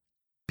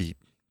beat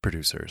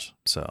producers.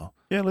 So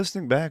Yeah,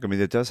 listening back, I mean,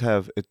 it does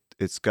have it.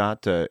 It's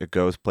got it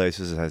goes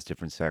places. It has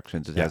different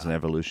sections. It has an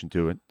evolution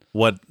to it.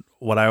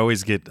 what I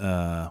always get,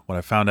 what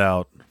I found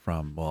out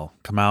from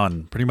Kamau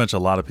and pretty much a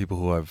lot of people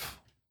who I've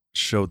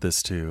showed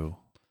this to,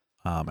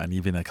 and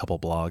even a couple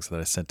blogs that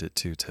I sent it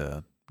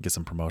to get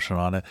some promotion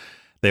on it,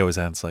 they always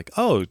ask like,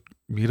 "Oh, you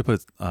need to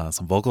put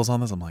some vocals on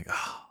this?" I'm like,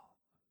 "Oh,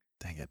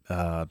 dang it,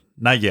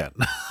 not yet."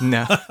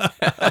 No.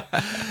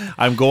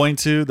 I'm going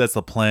to. That's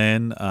the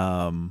plan.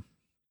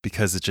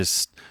 Because it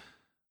just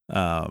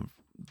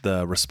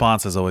the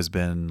response has always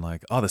been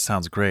like, "Oh, this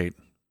sounds great.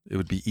 It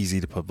would be easy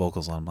to put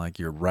vocals on." I'm like,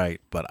 "You're right,"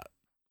 but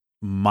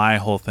my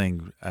whole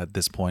thing at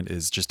this point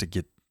is just to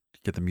get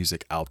the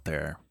music out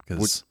there.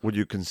 Because Would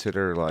you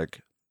consider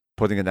like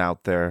putting it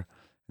out there,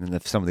 and then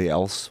if somebody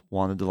else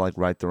wanted to like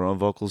write their own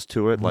vocals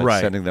to it, like Right.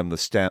 sending them the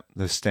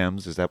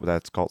stems? Is that what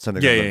that's called?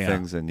 Sending Yeah, them yeah, the yeah.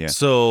 things, and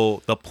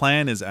So the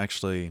plan is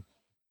actually,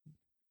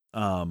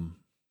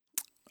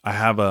 I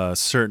have a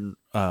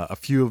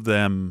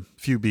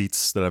few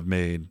beats that I've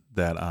made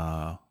that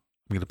I'm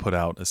going to put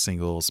out as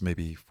singles,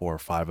 maybe 4 or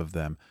 5 of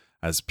them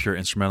as pure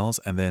instrumentals,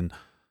 and then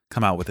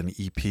come out with an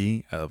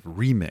EP of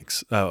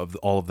remix of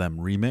all of them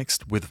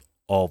remixed with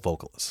all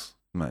vocalists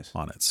nice.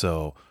 on it.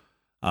 So,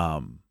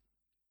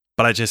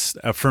 but I just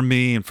for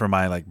me and for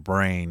my like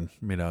brain,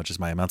 just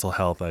my mental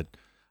health,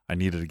 I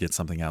needed to get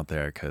something out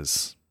there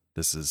because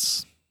this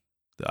is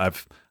I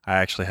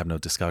actually have no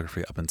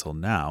discography up until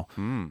now.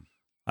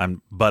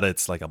 But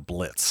it's like a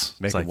blitz.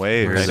 Making it's like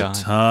waves. There's Right a on.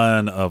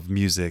 ton of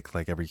music.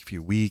 Like every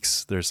few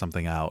weeks, there's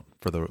something out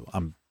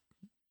I'm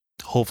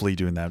hopefully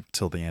doing that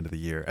till the end of the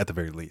year at the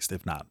very least,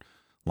 if not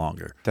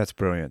longer. That's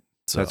brilliant.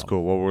 So, That's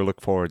cool. Well, we look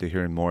forward to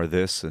hearing more of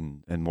this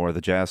and more of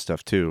the jazz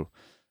stuff too.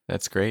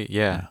 That's great.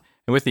 Yeah. Yeah.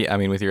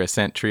 And with your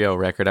Ascent Trio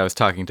record, I was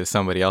talking to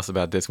somebody else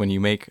about this. When you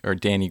make, or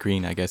Danny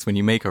Green, I guess, when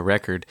you make a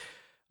record,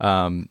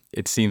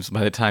 it seems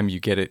by the time you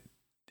get it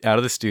out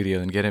of the studio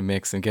and get it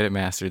mixed and get it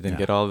mastered, then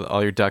get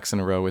all your ducks in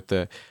a row with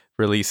the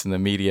release and the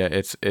media,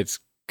 it's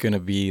going to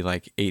be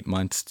like 8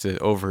 months to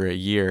over a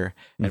year.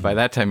 And by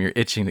that time, you're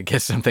itching to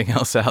get something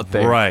else out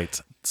there. Right.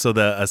 So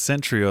the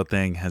Ascent Trio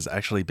thing has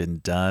actually been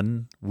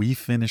done. We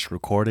finished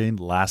recording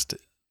last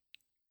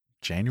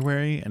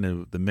January,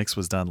 and the mix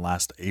was done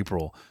last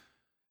April.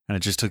 And it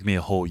just took me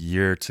a whole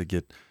year to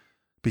get,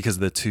 because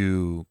of the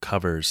 2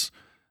 covers,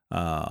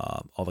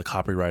 all the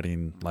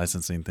copywriting,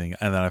 licensing thing.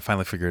 And then I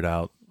finally figured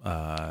out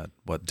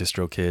what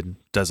DistroKid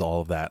does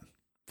all of that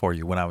for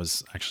you when I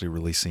was actually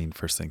releasing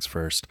First Things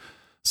First.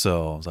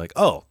 So I was like,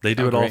 oh, they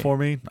do it all great. for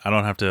me. I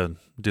don't have to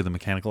do the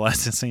mechanical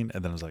licensing.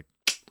 And then I was like,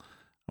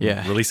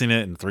 I'm releasing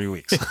it in 3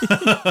 weeks.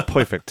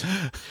 Perfect.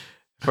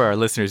 For our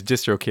listeners,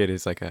 DistroKid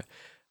is like a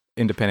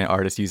independent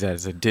artist use that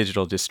as a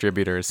digital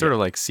distributor. It's sort of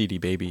like CD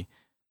Baby,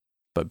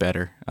 but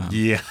better.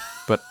 Yeah.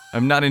 But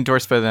I'm not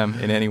endorsed by them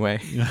in any way.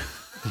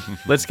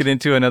 Let's get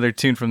into another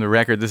tune from the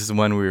record. This is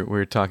one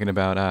we're talking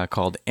about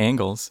called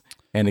Angles.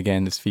 And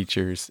again, this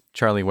features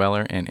Charlie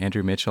Weller and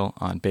Andrew Mitchell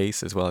on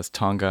bass, as well as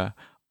Tonga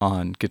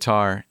on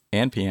guitar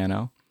and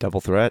piano. Double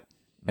threat.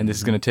 And this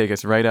is going to take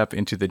us right up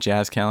into the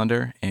jazz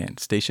calendar and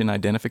station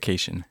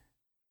identification.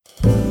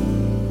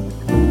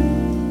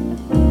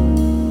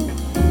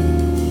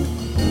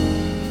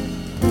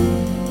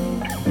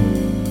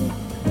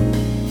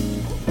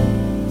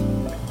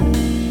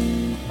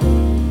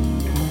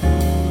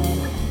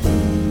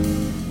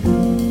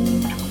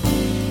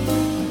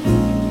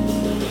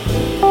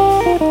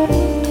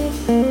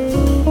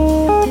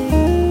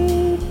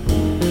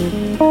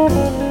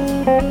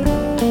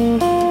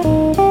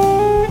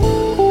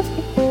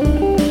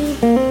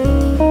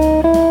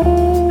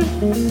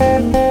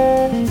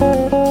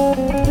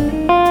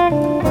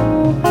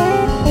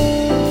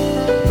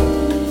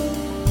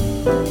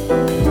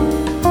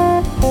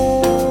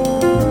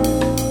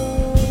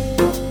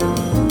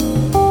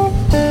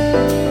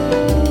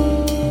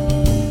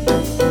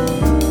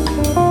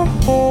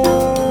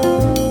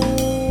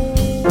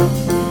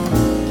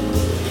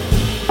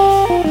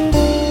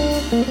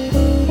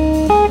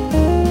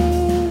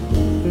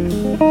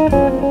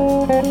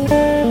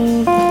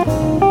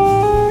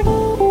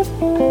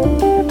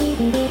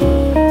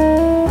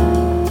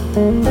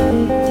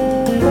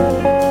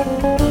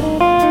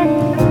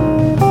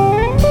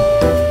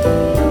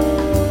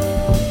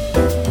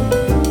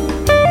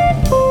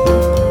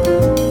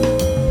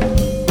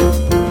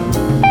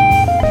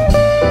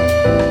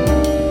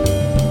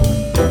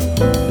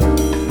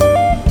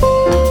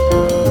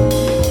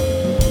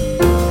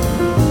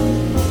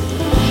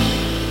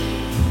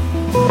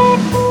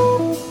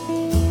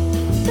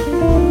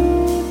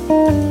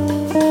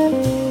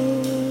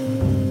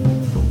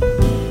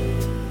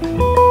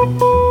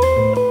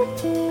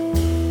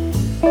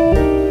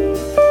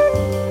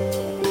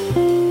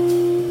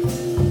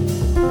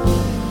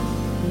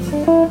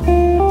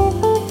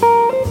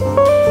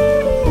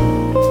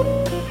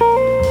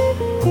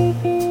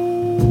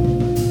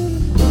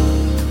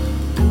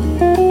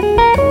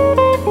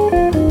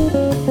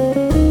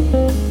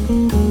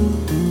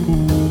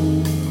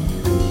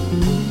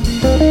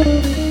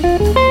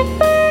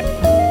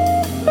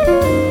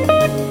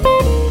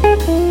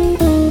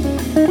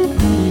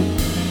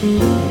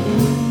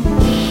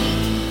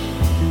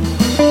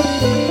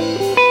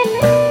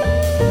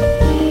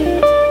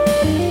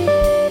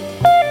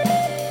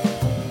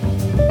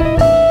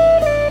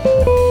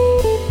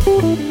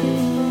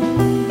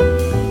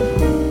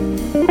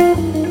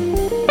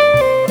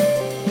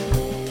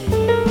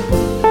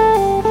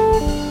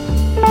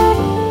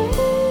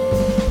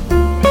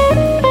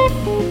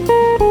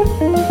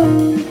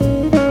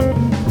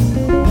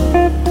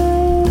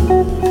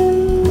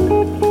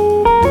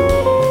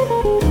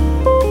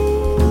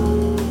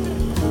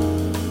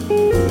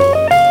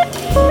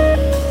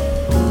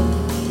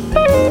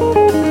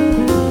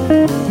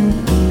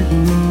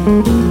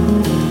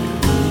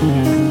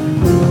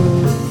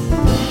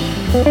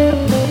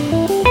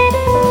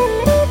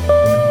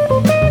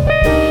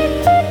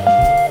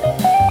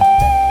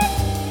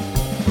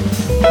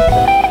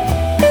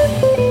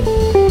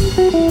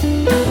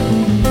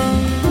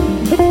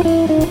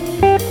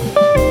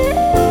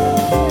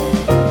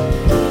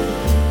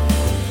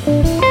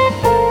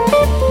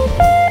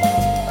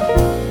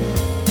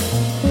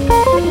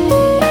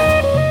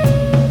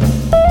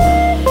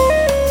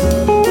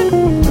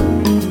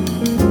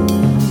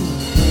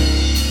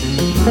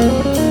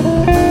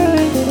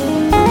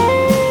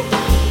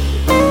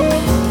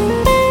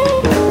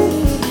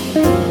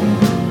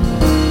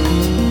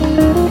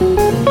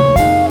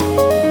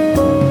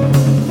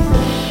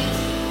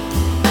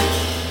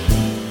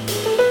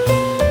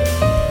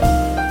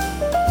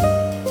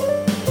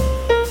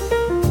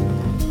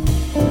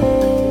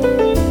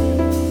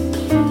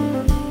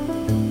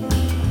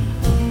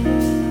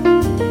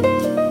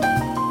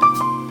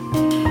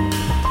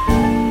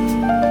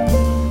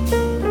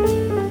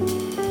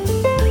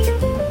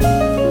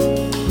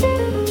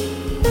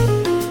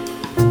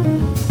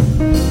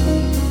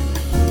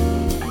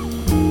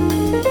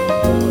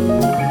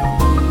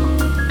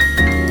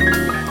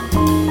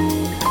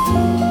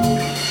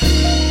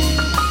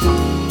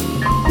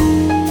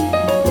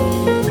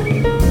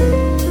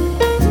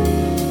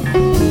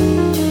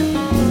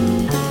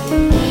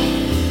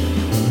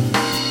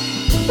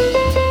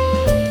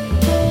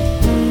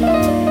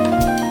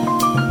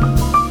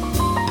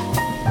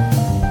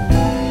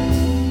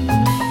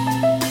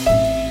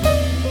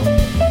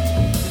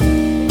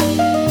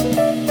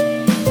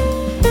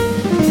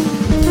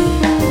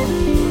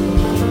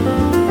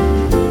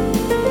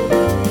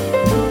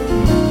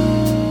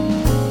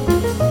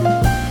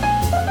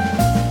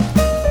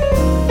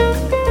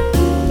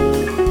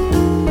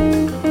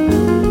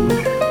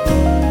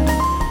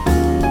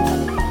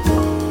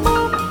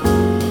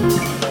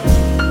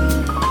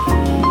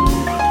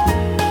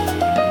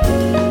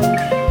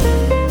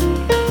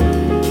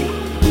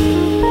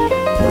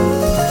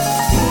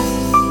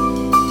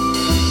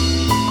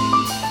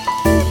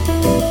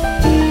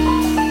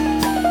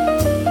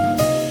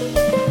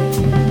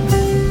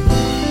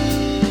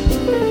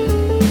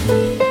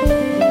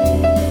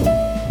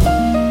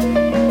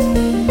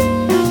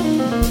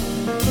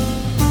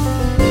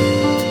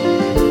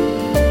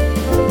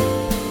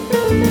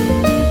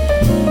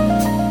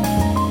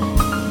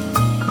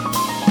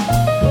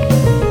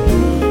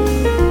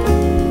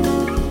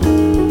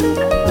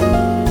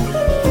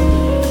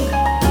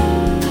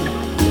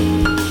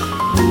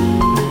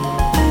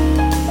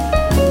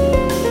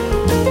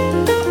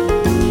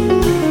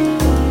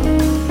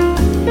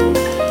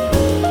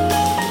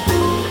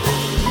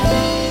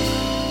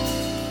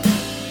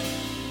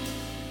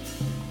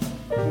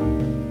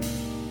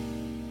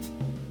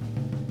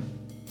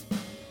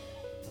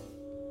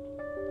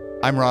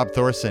 I'm Rob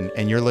Thorson,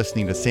 and you're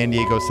listening to San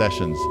Diego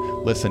Sessions.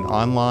 Listen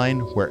online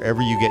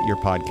wherever you get your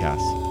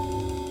podcasts.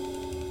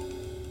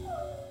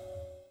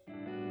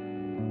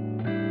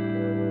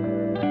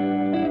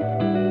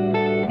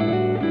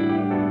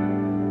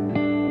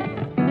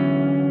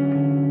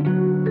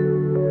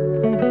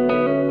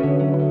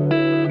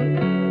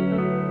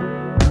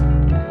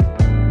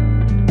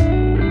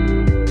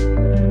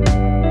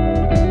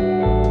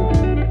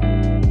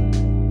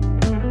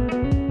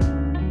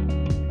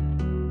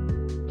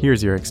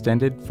 Here's your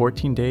extended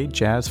 14-day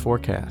jazz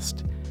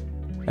forecast.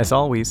 As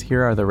always,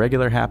 here are the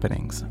regular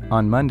happenings.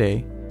 On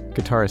Monday,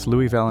 guitarist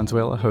Louis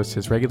Valenzuela hosts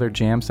his regular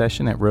jam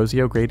session at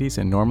Rosie O'Grady's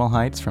in Normal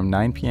Heights from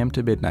 9 p.m.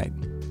 to midnight.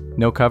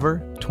 No cover,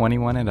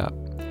 21 and up.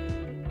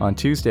 On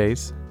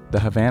Tuesdays, the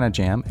Havana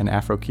Jam, an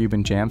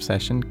Afro-Cuban jam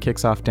session,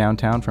 kicks off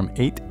downtown from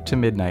 8 to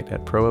midnight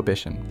at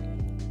Prohibition.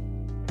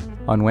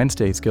 On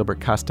Wednesdays, Gilbert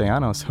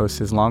Castellanos hosts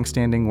his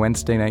long-standing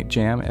Wednesday night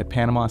jam at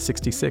Panama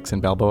 66 in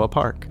Balboa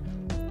Park.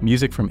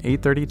 Music from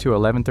 8:30 to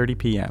 11:30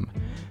 p.m.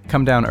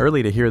 Come down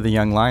early to hear the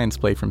Young Lions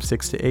play from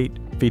 6 to 8,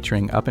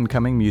 featuring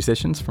up-and-coming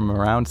musicians from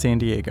around San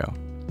Diego.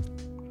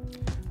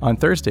 On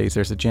Thursdays,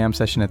 there's a jam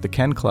session at the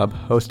Ken Club,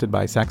 hosted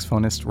by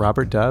saxophonist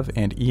Robert Dove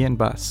and Ian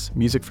Buss.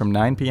 Music from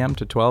 9 p.m.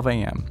 to 12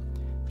 a.m.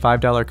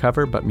 $5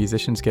 cover, but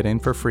musicians get in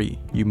for free.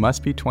 You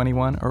must be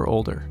 21 or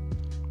older.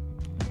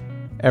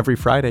 Every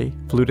Friday,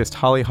 flutist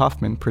Holly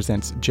Hoffman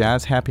presents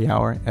Jazz Happy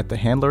Hour at the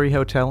Handlery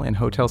Hotel in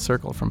Hotel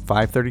Circle from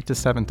 5:30 to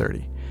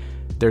 7:30.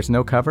 There's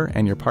no cover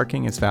and your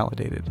parking is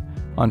validated.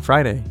 On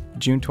Friday,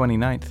 June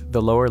 29th,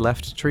 the Lower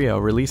Left Trio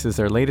releases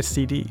their latest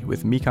CD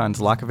with Mikon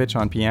Zlakovic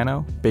on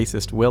piano,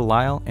 bassist Will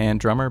Lyle, and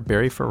drummer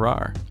Barry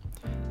Farrar.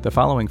 The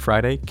following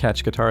Friday,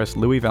 catch guitarist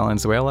Louis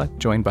Valenzuela,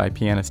 joined by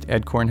pianist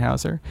Ed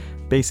Kornhauser,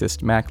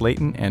 bassist Mac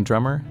Layton, and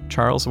drummer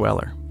Charles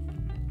Weller.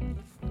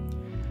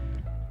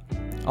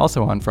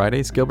 Also on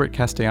Fridays, Gilbert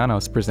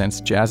Castellanos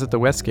presents Jazz at the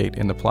Westgate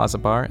in the Plaza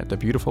Bar at the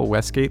beautiful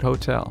Westgate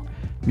Hotel.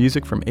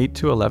 Music from 8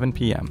 to 11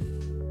 p.m.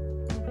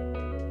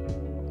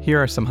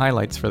 Here are some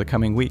highlights for the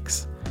coming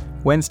weeks.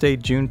 Wednesday,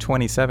 June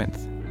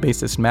 27th,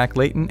 bassist Mac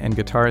Layton and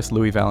guitarist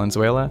Louis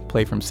Valenzuela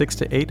play from 6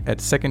 to 8 at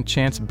Second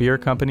Chance Beer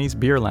Company's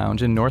Beer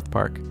Lounge in North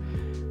Park.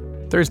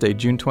 Thursday,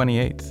 June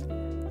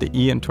 28th, the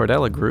Ian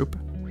Tordella Group,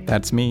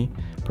 that's me,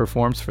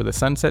 performs for the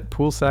Sunset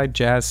Poolside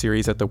Jazz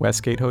Series at the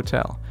Westgate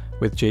Hotel,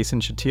 with Jason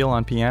Shatil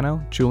on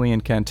piano,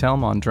 Julian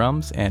Cantelm on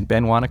drums, and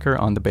Ben Wanneker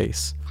on the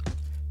bass.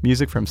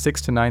 Music from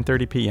 6 to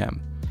 9:30 p.m.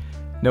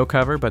 No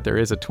cover, but there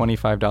is a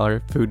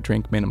 $25 food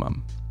drink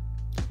minimum.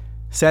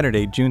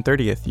 Saturday, June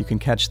 30th, you can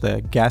catch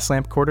the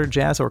Gaslamp Quarter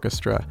Jazz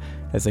Orchestra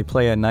as they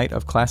play a night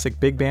of classic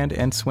big band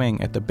and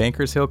swing at the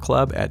Bankers Hill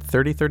Club at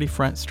 3030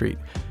 Front Street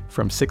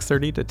from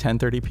 6:30 to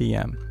 10:30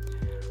 p.m.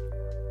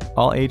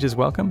 All ages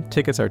welcome,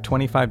 tickets are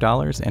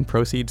 $25, and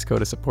proceeds go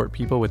to support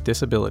people with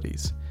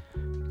disabilities.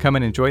 Come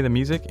and enjoy the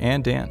music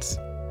and dance.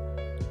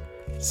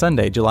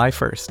 Sunday, July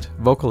 1st,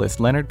 vocalist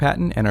Leonard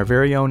Patton and our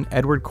very own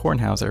Edward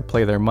Kornhauser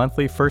play their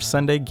monthly First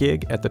Sunday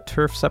gig at the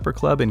Turf Supper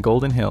Club in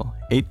Golden Hill,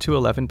 8 to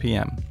 11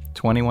 p.m.,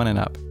 21 and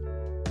up.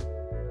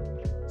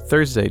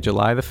 Thursday,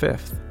 July the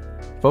 5th,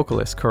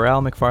 vocalist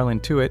Corral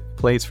McFarlane Tuitt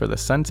plays for the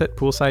Sunset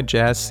Poolside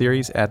Jazz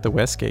Series at the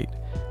Westgate.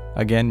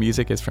 Again,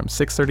 music is from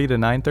 6:30 to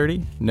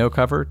 9:30, no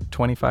cover,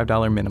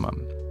 $25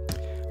 minimum.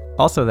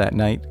 Also that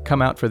night,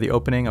 come out for the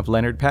opening of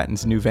Leonard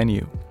Patton's new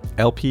venue,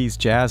 LP's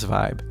Jazz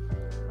Vibe.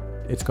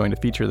 It's going to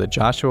feature the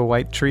Joshua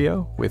White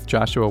Trio with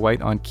Joshua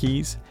White on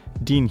keys,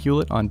 Dean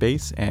Hewlett on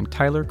bass, and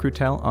Tyler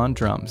Crutel on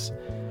drums.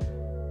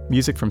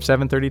 Music from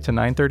 7:30 to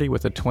 9:30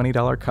 with a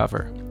 $20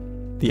 cover.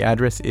 The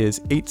address is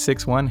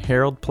 861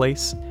 Harold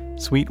Place,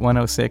 Suite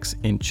 106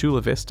 in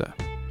Chula Vista.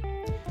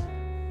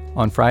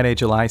 On Friday,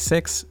 July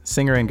 6th,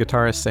 singer and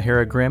guitarist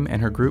Sahara Grimm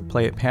and her group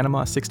play at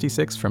Panama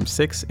 66 from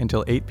 6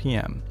 until 8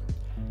 p.m.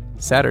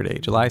 Saturday,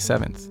 July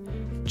 7th,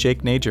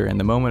 Jake Nager and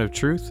the Moment of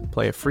Truth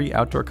play a free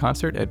outdoor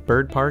concert at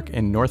Bird Park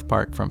in North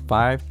Park from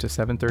 5 to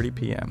 7:30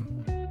 p.m.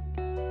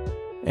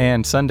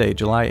 And Sunday,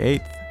 July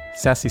 8th,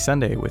 Sassy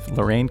Sunday with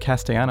Lorraine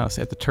Castellanos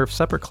at the Turf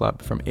Supper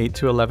Club from 8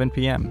 to 11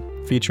 p.m.,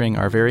 featuring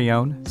our very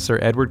own Sir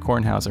Edward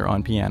Kornhauser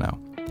on piano.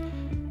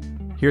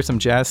 Here's some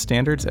jazz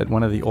standards at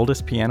one of the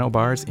oldest piano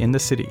bars in the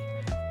city.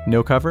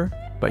 No cover,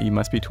 but you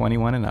must be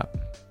 21 and up.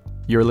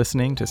 You're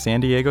listening to San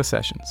Diego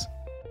Sessions.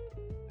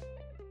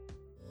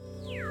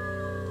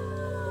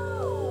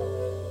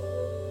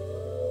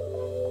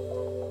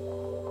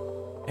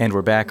 And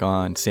we're back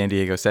on San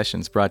Diego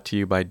Sessions, brought to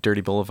you by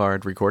Dirty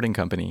Boulevard Recording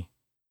Company.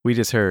 We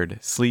just heard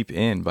Sleep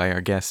In by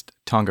our guest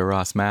Tonga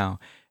Ross Mao,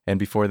 and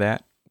before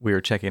that, we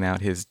were checking out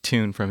his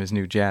tune from his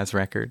new jazz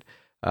record,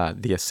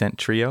 The Ascent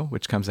Trio,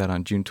 which comes out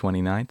on June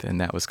 29th,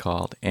 and that was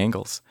called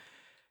Angles.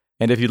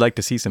 And if you'd like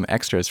to see some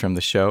extras from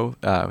the show,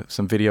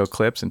 some video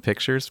clips and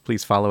pictures,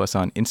 please follow us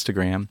on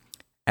Instagram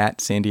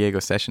at San Diego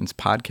Sessions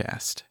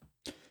Podcast.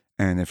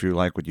 And if you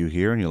like what you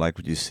hear and you like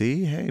what you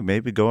see, hey,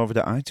 maybe go over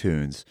to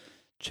iTunes.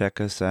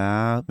 Check us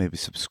out, maybe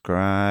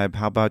subscribe.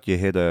 How about you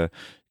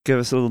give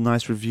us a little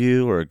nice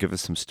review or give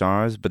us some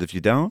stars? But if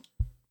you don't,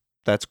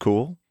 that's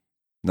cool.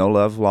 No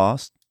love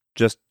lost.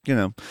 Just,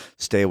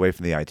 stay away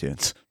from the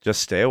iTunes.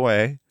 Just stay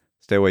away.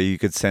 Stay away. You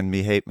could send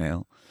me hate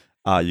mail.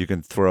 You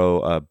can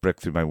throw a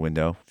brick through my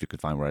window if you could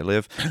find where I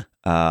live.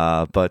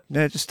 But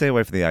just stay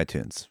away from the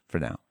iTunes for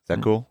now. Is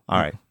that cool?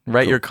 All right.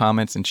 Write cool. your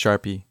comments in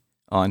Sharpie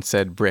on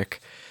said brick.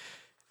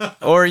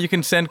 Or you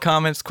can send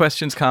comments,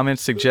 questions,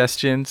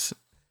 suggestions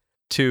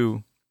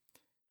to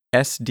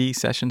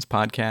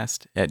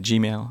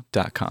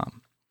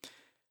sdsessionspodcast@gmail.com.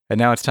 And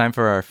now it's time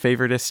for our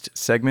favoritist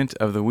segment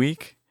of the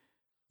week.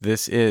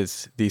 This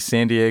is the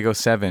San Diego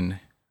 7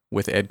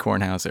 with Ed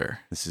Kornhauser.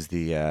 This is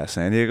the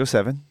San Diego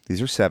 7.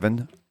 These are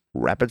 7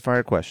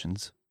 rapid-fire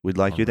questions we'd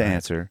like you to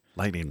answer.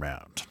 Lightning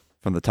round.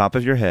 From the top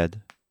of your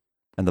head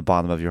and the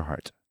bottom of your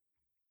heart.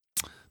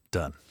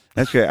 Done.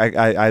 Actually,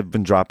 I've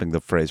been dropping the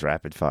phrase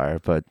rapid fire,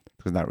 but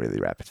it's not really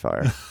rapid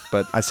fire.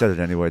 But I said it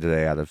anyway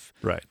today out of,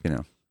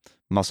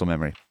 muscle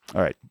memory.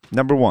 All right.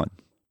 Number 1.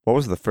 What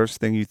was the first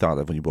thing you thought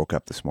of when you woke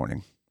up this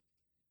morning?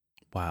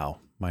 Wow.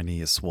 My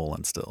knee is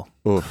swollen still.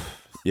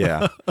 Oof.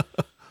 Yeah.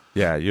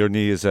 Yeah. Your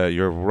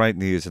right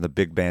knee is in a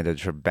big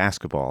bandage for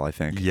basketball, I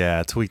think.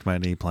 Yeah. I tweaked my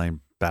knee playing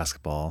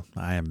basketball.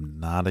 I am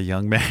not a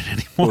young man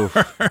anymore.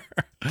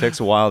 Takes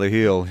a while to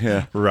heal.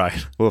 Yeah.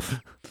 Right. Oof.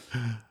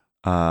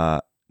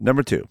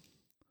 Number 2.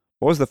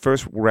 What was the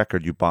first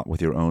record you bought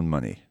with your own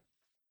money?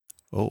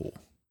 Oh.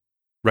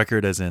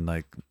 Record as in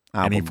like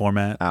album, any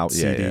format?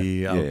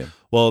 CD? Yeah.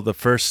 Well, the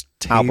first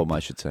tape album, I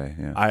should say.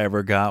 Yeah. I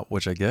ever got,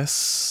 which I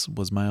guess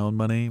was my own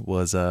money,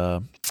 was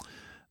the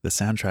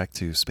soundtrack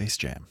to Space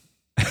Jam.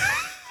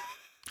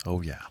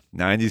 Oh yeah.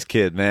 90s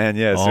kid, man.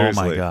 Yeah, Oh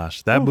seriously. my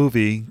gosh. That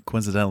movie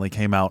coincidentally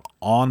came out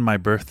on my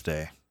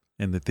birthday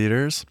in the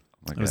theaters.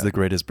 Oh my It was God. the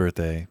greatest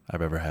birthday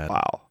I've ever had.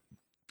 Wow.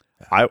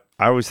 I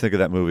always think of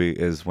that movie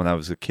as when I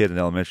was a kid in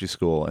elementary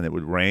school and it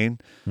would rain.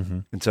 Mm-hmm.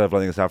 Instead of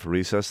letting us out for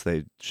recess,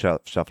 they'd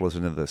shuffle us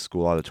into the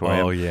school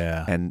auditorium. Oh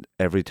yeah. And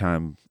every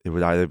time it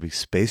would either be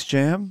Space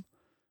Jam,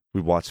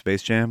 we'd watch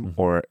Space Jam, Mhm.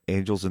 or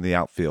Angels in the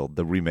Outfield,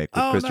 the remake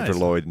with Oh, Christopher nice.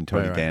 Lloyd and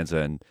Tony Right. Danza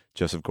and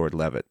Joseph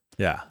Gordon-Levitt.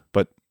 Yeah.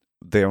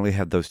 They only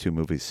had those two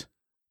movies.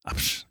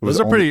 Those was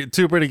are only-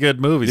 two pretty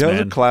good movies, Yeah, those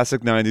are man.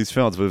 classic 90s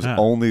films, but it was Yeah.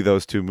 only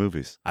those two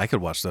movies. I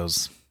could watch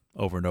those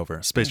over and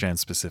over. Space Jam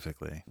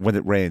specifically. When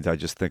it rains, I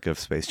just think of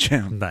Space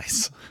Jam.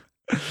 Nice.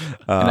 And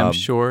I'm Um,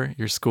 sure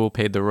your school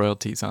paid the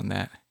royalties on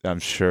that. I'm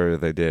sure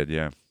they did,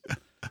 yeah.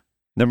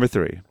 Number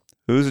 3.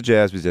 Who's a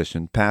jazz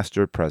musician, past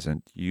or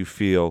present, you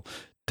feel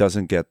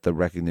doesn't get the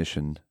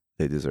recognition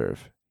they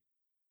deserve?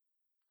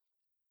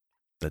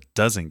 That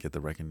doesn't get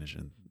the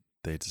recognition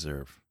they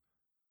deserve.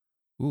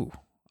 Ooh,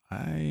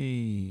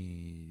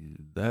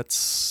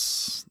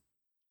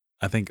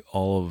 I think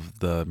all of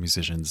the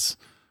musicians,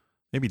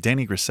 maybe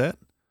Danny Grissett,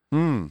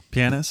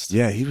 pianist.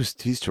 Yeah,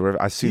 he's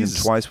terrific. I've seen him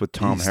He's twice with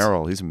Tom beast.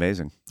 Harrell. He's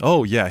amazing.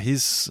 Oh yeah,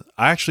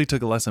 I actually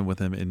took a lesson with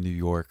him in New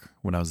York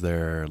when I was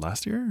there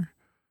last year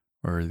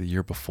or the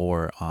year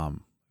before.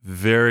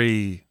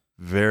 Very,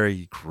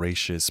 very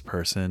gracious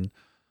person.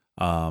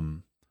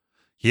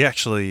 He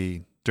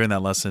actually, during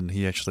that lesson,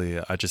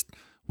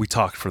 we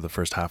talked for the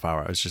first half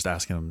hour. I was just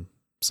asking him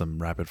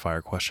some rapid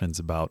fire questions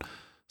about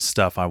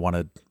stuff I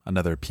wanted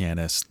another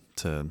pianist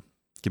to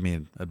give me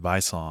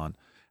advice on.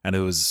 And it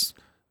was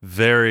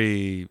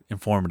very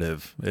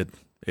informative.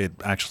 It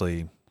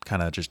actually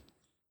kind of just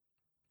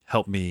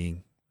helped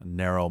me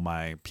narrow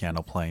my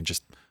piano playing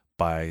just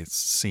by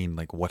seeing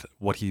like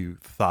what he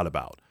thought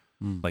about,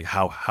 like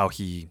how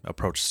he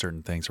approached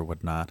certain things or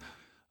whatnot.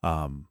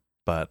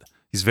 But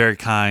he's very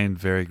kind,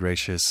 very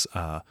gracious.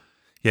 I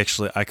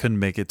couldn't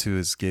make it to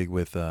his gig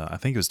with I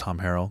think it was Tom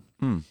Harrell.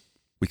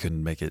 We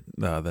couldn't make it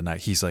the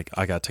night. He's like,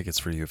 I got tickets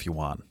for you if you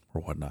want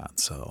or whatnot.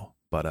 So,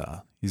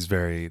 but he's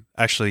very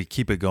actually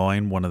Keep It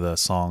Going. One of the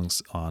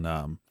songs on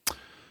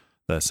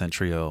the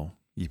Centrio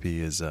EP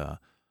is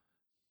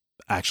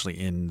actually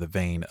in the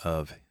vein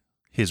of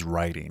his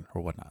writing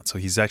or whatnot. So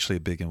he's actually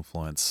a big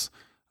influence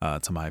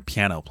to my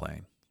piano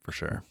playing for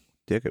sure.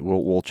 Dig it.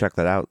 We'll check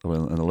that out in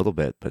a little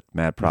bit, but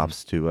mad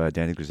props to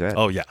Danny Grissett.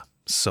 Oh yeah,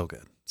 so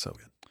good, so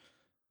good.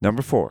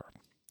 Number 4.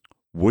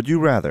 Would you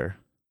rather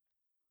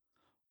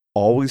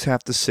always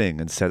have to sing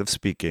instead of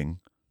speaking,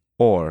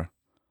 or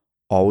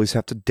always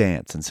have to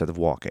dance instead of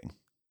walking?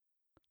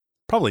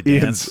 Probably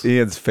dance.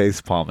 Ian's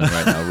face palming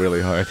right now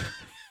really hard.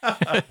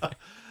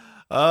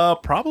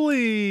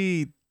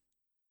 Probably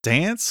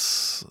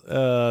dance.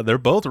 They're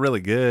both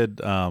really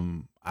good.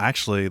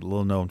 Actually,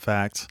 little known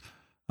fact.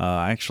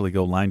 I actually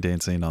go line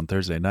dancing on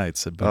Thursday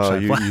nights at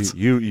Boomside Flats.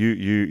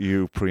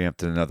 You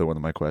preempted another one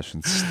of my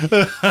questions.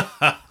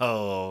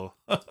 Oh,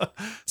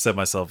 set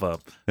myself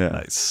up. Yeah.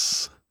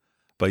 Nice.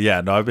 But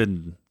yeah, no,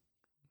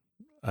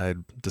 I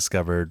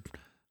discovered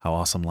how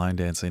awesome line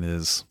dancing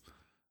is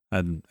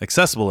and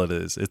accessible it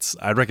is.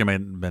 I'd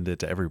recommend it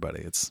to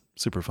everybody. It's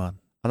super fun.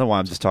 I don't know why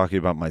I'm just talking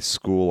about my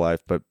school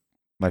life, but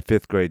my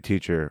 5th grade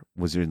teacher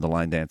was doing the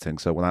line dancing.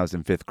 So when I was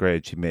in 5th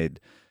grade,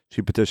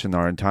 she petitioned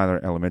our entire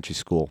elementary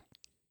school.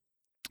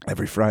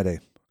 Every Friday,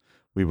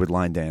 we would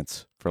line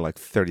dance for like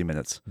 30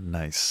 minutes.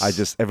 Nice.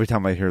 Every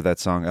time I hear that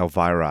song,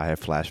 Elvira, I have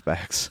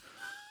flashbacks.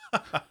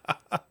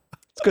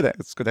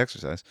 It's good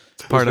exercise.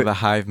 It's part of the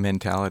hive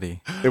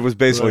mentality. It was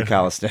basically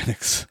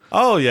calisthenics,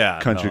 Oh yeah,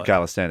 country no,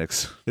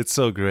 calisthenics. It's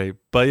so great.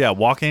 But yeah,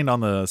 walking on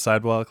the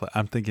sidewalk,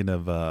 I'm thinking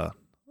of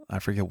I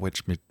forget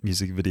which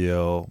music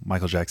video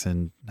Michael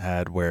Jackson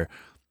had where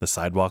the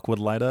sidewalk would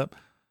light up.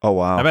 Oh,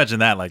 wow. Imagine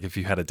that, like if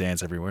you had a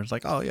dance everywhere. It's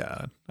like, oh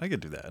yeah, I could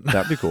do that.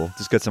 That'd be cool.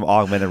 Just get some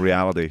augmented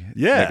reality.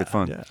 Yeah, Make it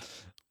fun.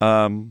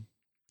 Yeah.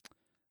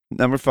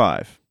 Number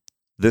 5,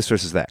 this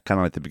versus that, kind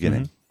of like the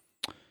beginning.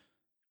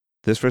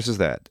 This versus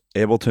that.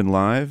 Ableton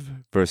Live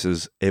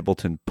versus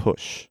Ableton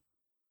Push.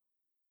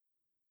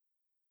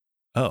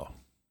 Oh,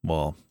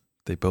 well,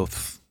 they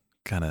both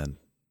kind of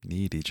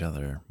need each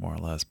other more or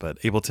less, but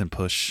Ableton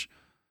Push,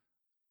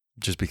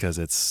 just because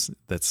it's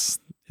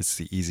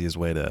the easiest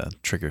way to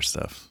trigger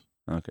stuff.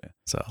 Okay.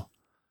 So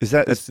Is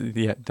that That's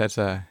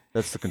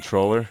that's the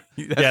controller?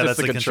 that's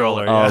the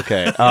controller. Oh, Yeah.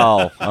 okay.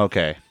 Oh,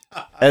 okay.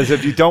 As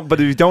if you don't,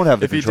 but if you don't have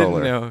the If you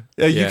controller. didn't know,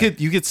 Yeah,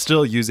 you could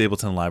still use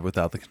Ableton Live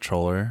without the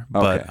controller,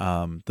 but Okay.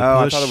 the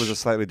I push, thought it was a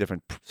slightly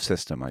different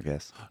system, I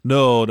guess.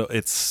 no,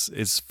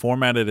 it's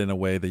formatted in a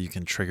way that you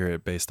can trigger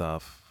it based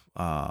off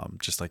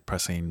just like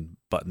pressing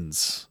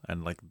buttons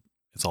and like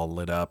it's all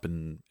lit up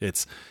and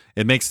it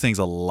makes things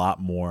a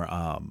lot more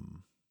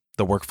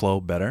the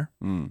workflow better.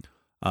 Mm.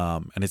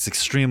 And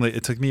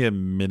it took me a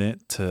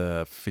minute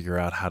to figure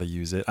out how to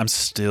use it. I'm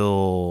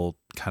still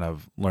kind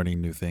of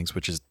learning new things,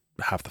 which is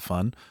half the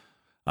fun.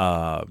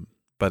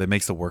 But it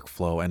makes the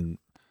workflow and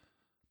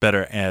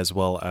better, as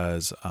well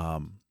as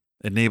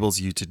enables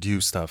you to do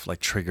stuff like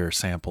trigger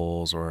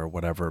samples or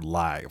whatever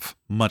live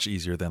much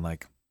easier than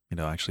like,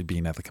 actually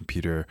being at the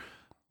computer,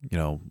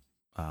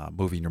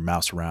 moving your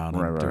mouse around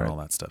and doing all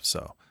that stuff.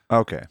 So,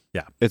 okay.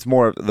 Yeah. It's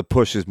more, the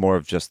push is more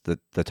of just the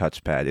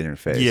touchpad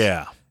interface.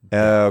 Yeah.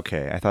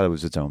 Okay. I thought it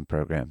was its own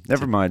program.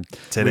 Never mind.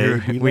 Today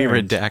we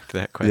redact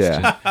that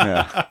question.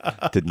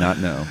 Yeah. Did not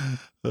know.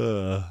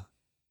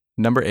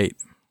 Number 8.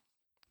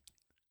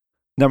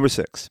 Number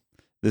 6.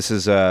 This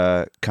is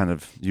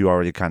you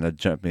already kind of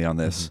jumped me on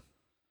this. Mm-hmm.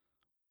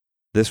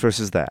 This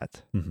versus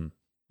that. Mm-hmm.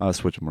 I'll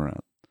switch them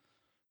around.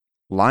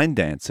 Line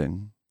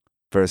dancing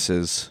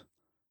versus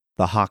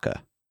the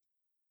haka.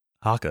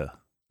 Haka.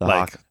 The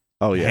like, haka.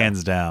 Oh, yeah.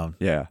 Hands down.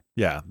 Yeah.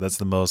 Yeah. That's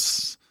the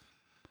most.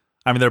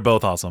 I mean, they're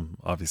both awesome,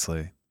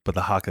 obviously. But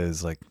the haka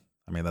is like,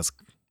 that's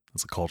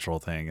a cultural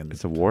thing. And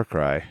It's a war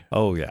cry.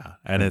 oh, yeah.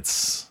 And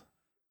it's.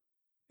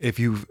 If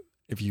you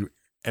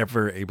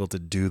ever able to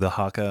do the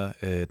haka,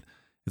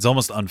 it's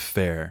almost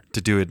unfair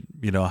to do it.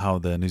 You know how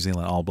the New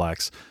Zealand All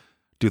Blacks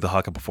do the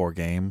haka before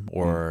game,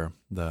 or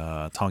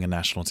the Tongan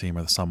national team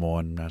or the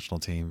Samoan national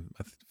team.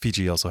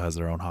 Fiji also has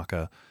their own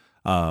haka.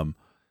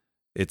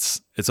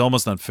 It's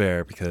almost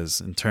unfair because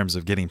in terms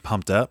of getting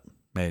pumped up,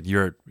 man,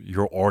 you're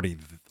already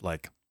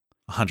like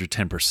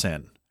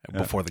 110%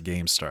 before the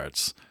game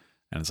starts,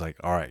 and it's like,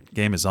 all right,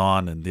 game is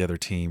on, and the other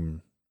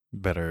team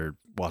better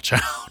watch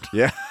out.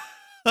 Yeah.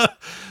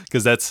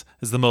 Because it's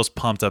the most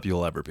pumped up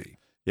you'll ever be.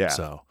 Yeah.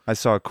 So I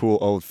saw a cool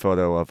old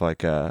photo of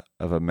like a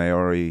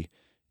Maori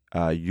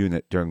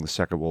unit during the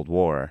Second World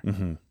War,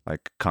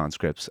 like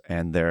conscripts,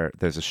 and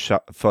there's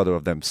a photo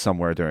of them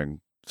somewhere during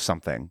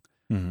something,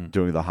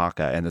 doing the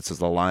haka, and it's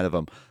just a line of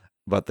them.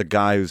 But the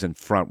guy who's in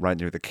front, right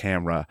near the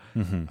camera,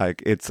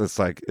 like it's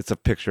a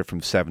picture from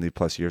 70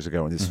 plus years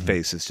ago, and his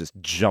face is just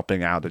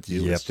jumping out at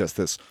you. Yep. It's just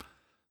this.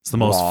 it's the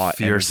raw most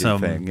energy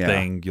fearsome thing,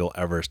 thing, yeah. you'll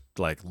ever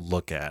like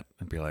look at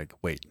and be like,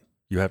 wait,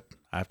 I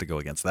have to go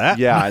against that?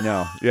 Yeah, I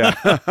know. Yeah.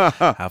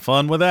 Have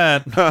fun with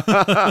that.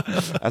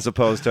 As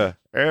opposed to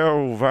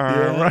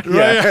over. right.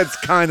 It's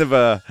kind of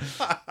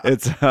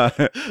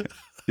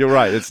you're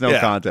right. It's no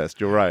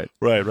contest. You're right.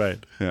 Right.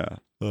 Yeah.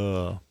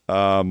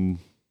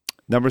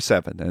 Number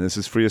 7, and this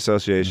is free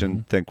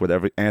association. Think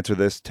whatever, answer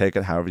this, take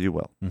it however you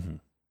will.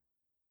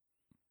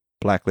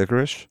 Black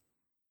licorice?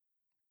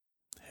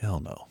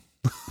 Hell no.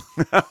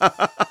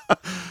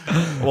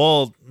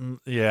 Well,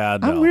 yeah,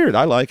 no. I'm weird.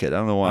 I like it. I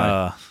don't know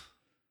why.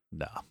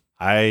 No.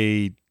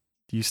 I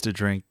used to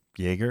drink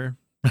Jaeger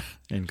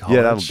in college.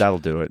 Yeah, that'll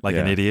do it. like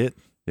yeah. an idiot.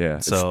 Yeah.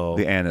 So-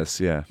 it's the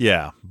anise. Yeah.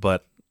 Yeah,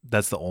 but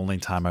that's the only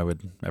time I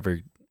would ever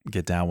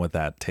get down with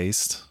that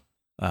taste.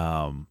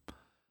 And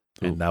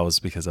that was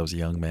because I was a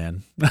young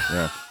man.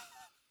 Yeah.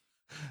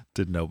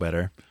 Didn't know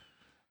better.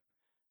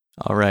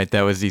 All right,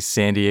 that was the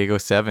San Diego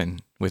 7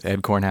 with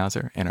Ed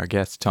Kornhauser and our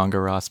guest Tonga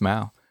Ross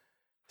Mao.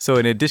 So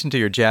in addition to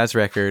your jazz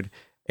record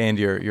and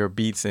your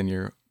beats and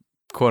your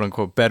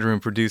quote-unquote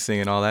bedroom producing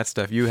and all that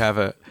stuff, you have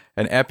an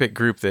epic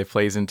group that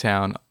plays in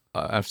town.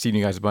 I've seen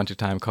you guys a bunch of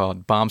time,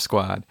 called Bomb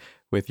Squad,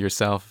 with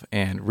yourself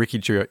and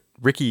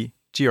Ricky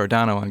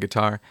Giordano on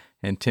guitar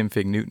and Tim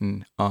Fig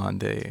Newton on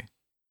the...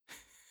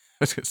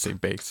 I was going to say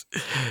bass.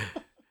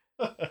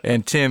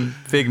 And Tim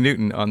Fig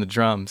Newton on the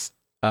drums.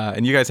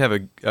 And you guys have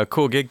a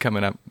cool gig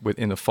coming up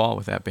in the fall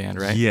with that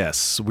band, right?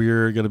 Yes,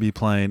 we're going to be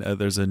playing.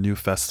 There's a new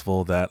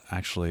festival that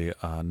actually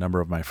a number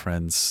of my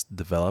friends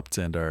developed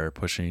and are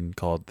pushing,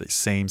 called the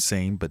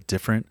Same But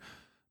Different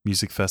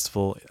Music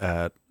Festival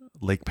at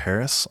Lake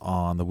Paris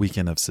on the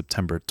weekend of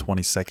September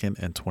 22nd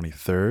and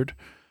 23rd.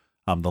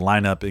 The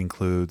lineup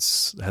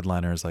includes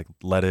headliners like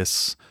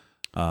Lettuce,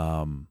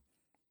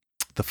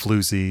 the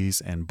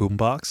Floozies, and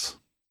Boombox,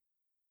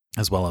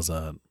 as well as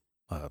a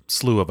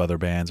slew of other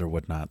bands or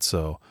whatnot.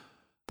 So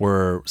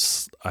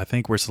I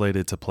think we're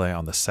slated to play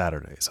on the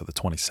Saturday, so the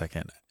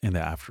 22nd in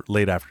the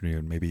late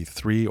afternoon, maybe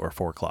 3 or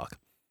 4 o'clock.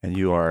 And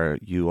you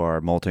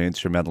are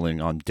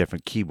multi-instrumentaling on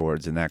different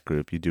keyboards in that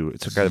group. You do,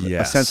 it's kind of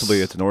Yes. essentially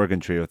it's an organ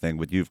trio thing,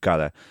 but you've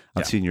got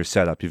I've seen your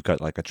setup. You've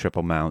got like a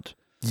triple mount.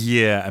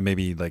 Yeah, and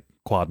maybe like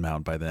quad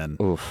mount by then.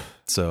 Oof.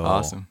 So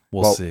Awesome.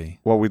 We'll see.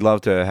 Well, we'd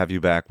love to have you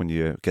back when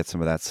you get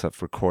some of that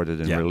stuff recorded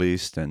and Yeah.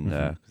 released.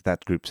 And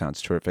that group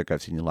sounds terrific.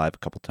 I've seen you live a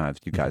couple times.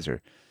 You guys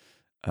are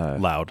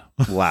Loud.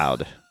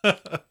 loud.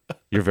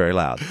 You're very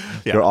loud.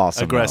 Yeah, You're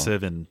awesome.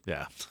 aggressive, and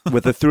yeah.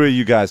 With the three of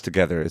you guys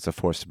together, it's a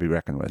force to be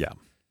reckoned with. Yeah.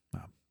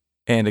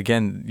 And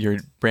again, your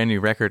brand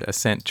new record,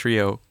 Ascent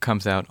Trio,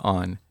 comes out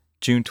on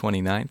June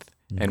 29th.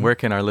 And where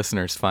can our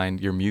listeners find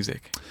your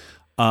music?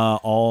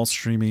 All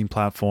streaming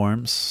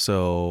platforms.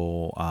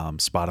 So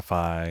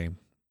Spotify,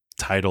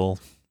 Tidal,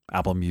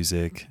 Apple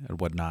Music, and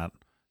whatnot.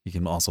 You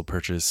can also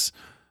purchase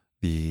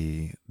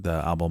the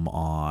album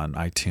on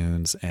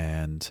iTunes,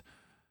 and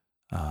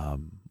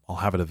I'll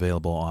have it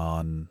available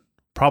on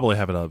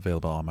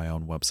my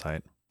own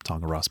website,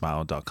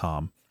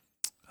 tongarossmao.com.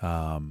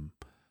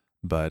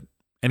 But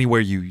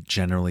anywhere you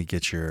generally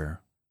get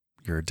your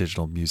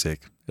digital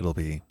music, it'll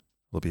be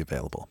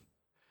available.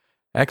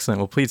 Excellent.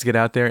 Well, please get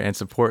out there and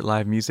support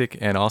live music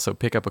and also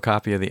pick up a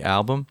copy of the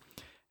album.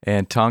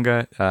 And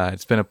Tonga,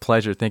 it's been a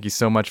pleasure. Thank you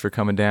so much for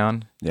coming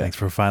down. Yeah. Thanks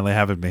for finally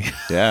having me.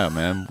 Yeah,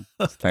 man.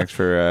 Thanks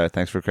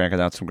for cranking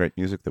out some great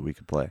music that we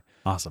could play.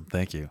 Awesome.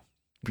 Thank you.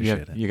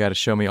 Appreciate it. You got to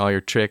show me all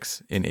your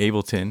tricks in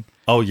Ableton.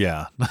 Oh,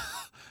 yeah.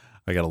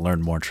 I got to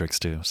learn more tricks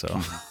too. So,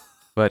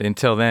 But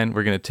until then,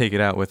 we're going to take it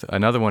out with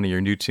another one of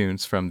your new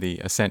tunes from the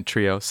Ascent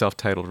Trio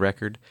self-titled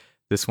record.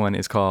 This one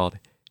is called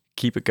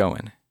Keep It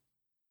Going.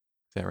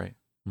 Is that right?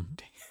 Mhm.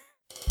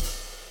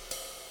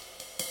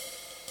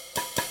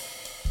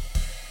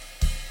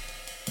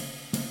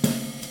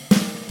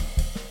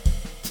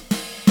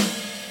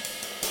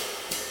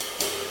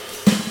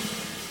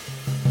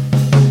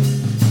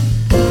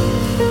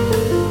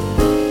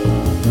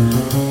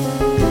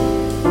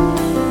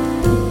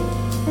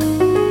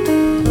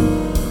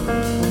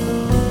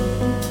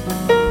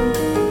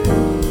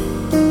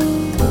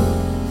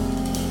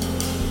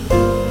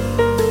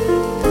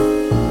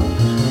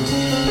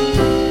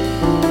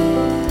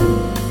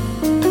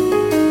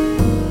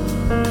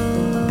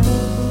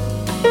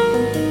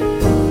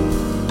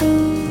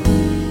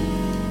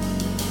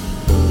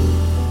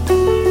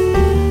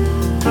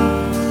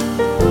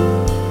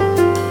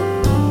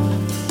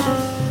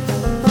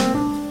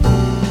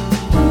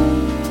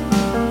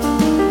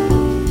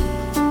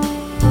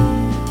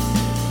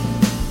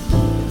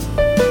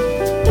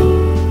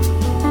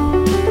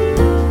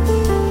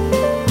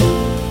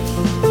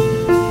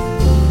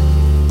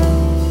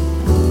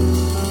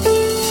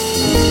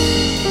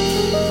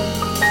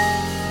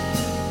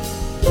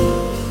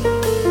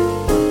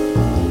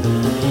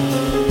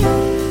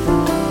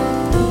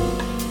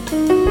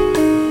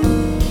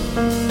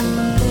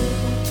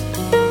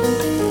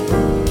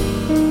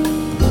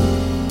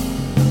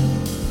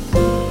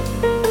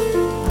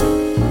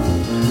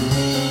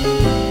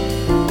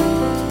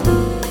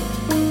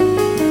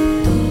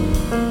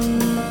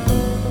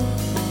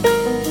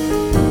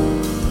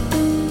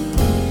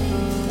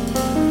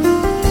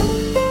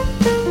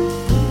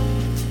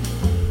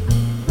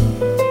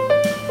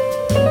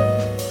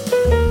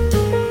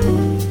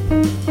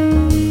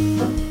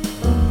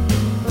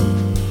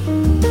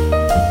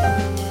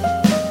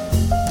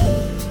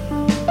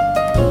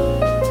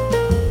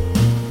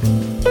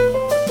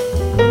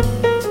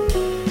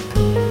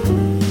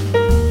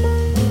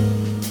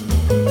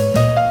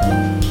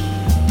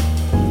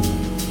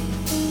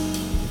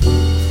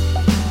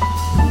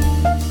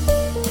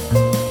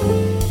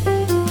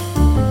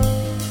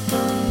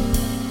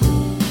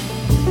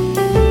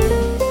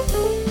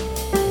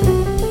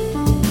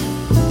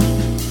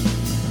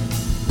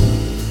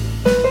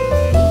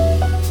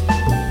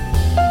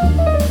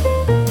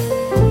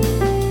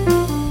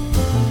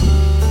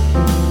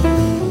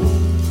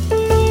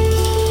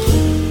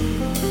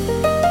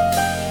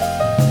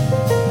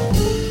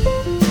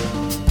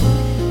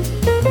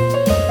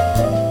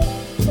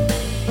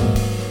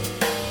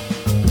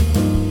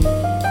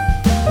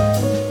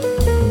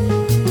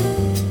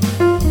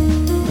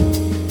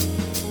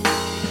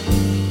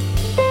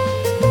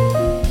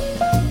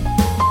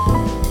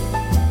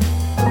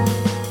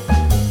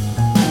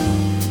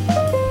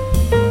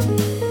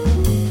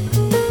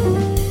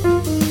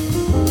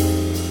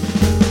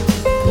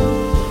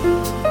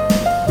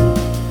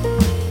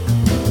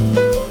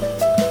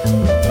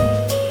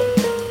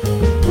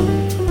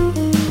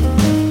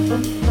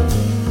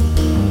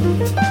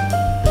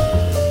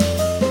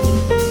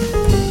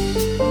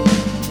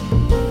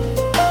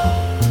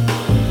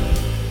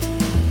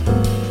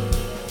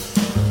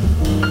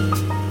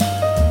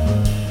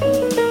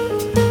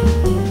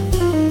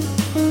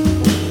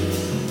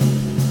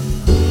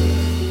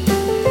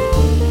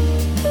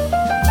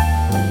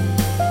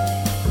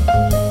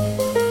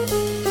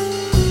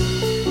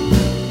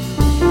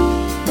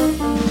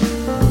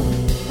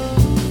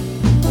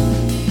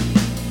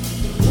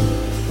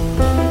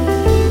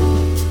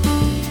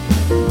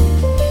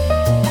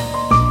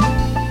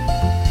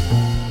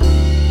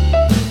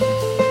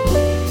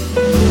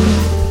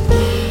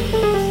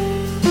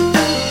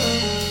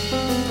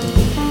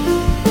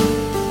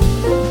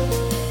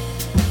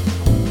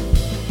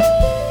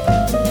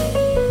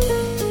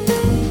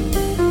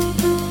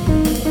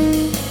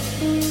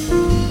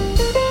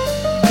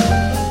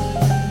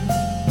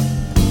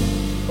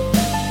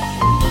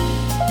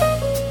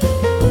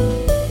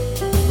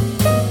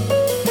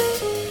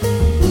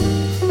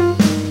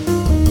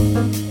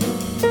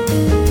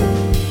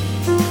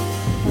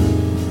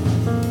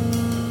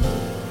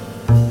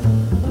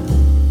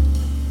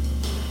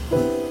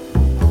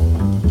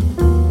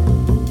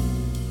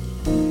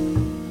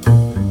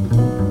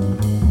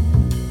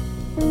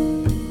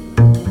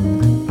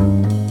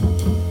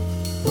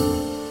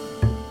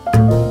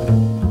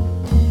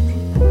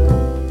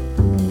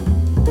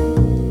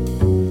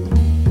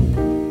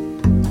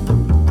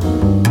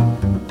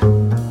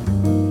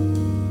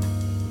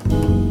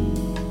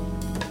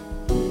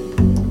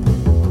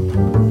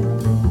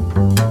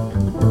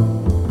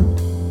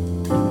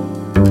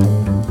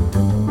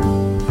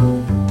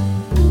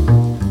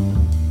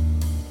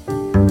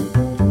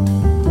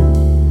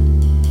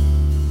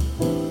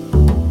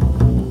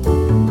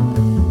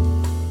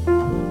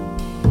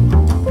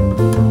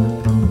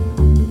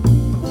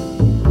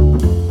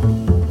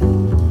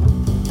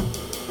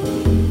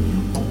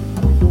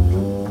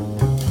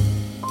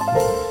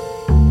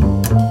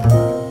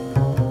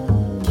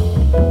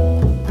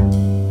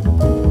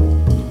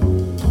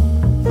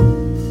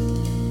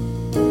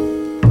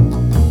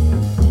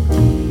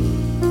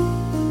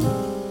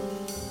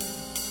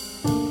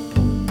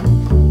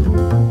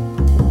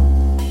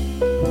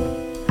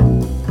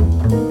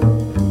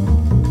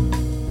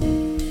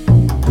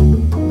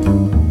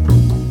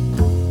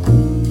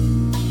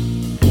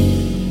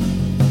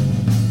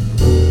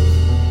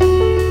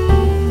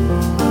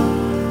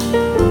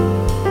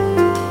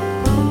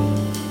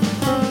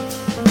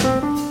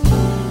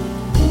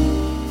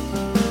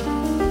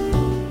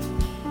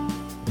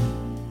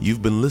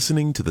 You've been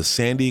listening to the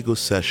San Diego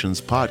Sessions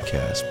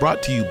podcast,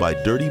 brought to you by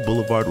Dirty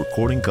Boulevard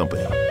Recording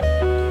Company.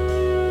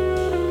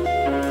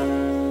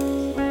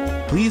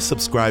 Please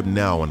subscribe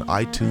now on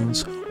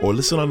iTunes or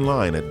listen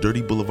online at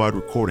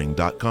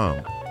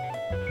dirtyboulevardrecording.com.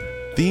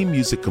 Theme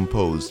music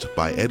composed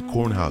by Ed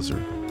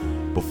Kornhauser.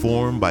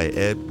 Performed by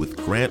Ed with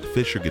Grant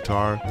Fisher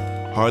guitar,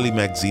 Harley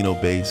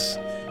Magzino bass,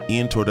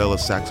 Ian Tordella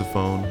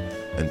saxophone,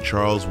 and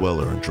Charles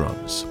Weller on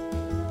drums.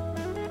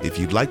 If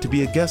you'd like to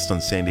be a guest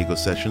on San Diego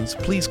Sessions,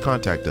 please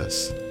contact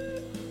us.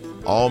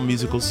 All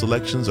musical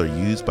selections are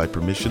used by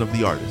permission of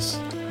the artist.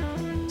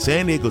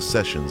 San Diego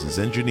Sessions is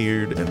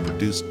engineered and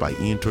produced by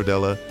Ian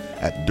Tordella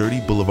at Dirty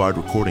Boulevard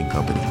Recording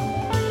Company.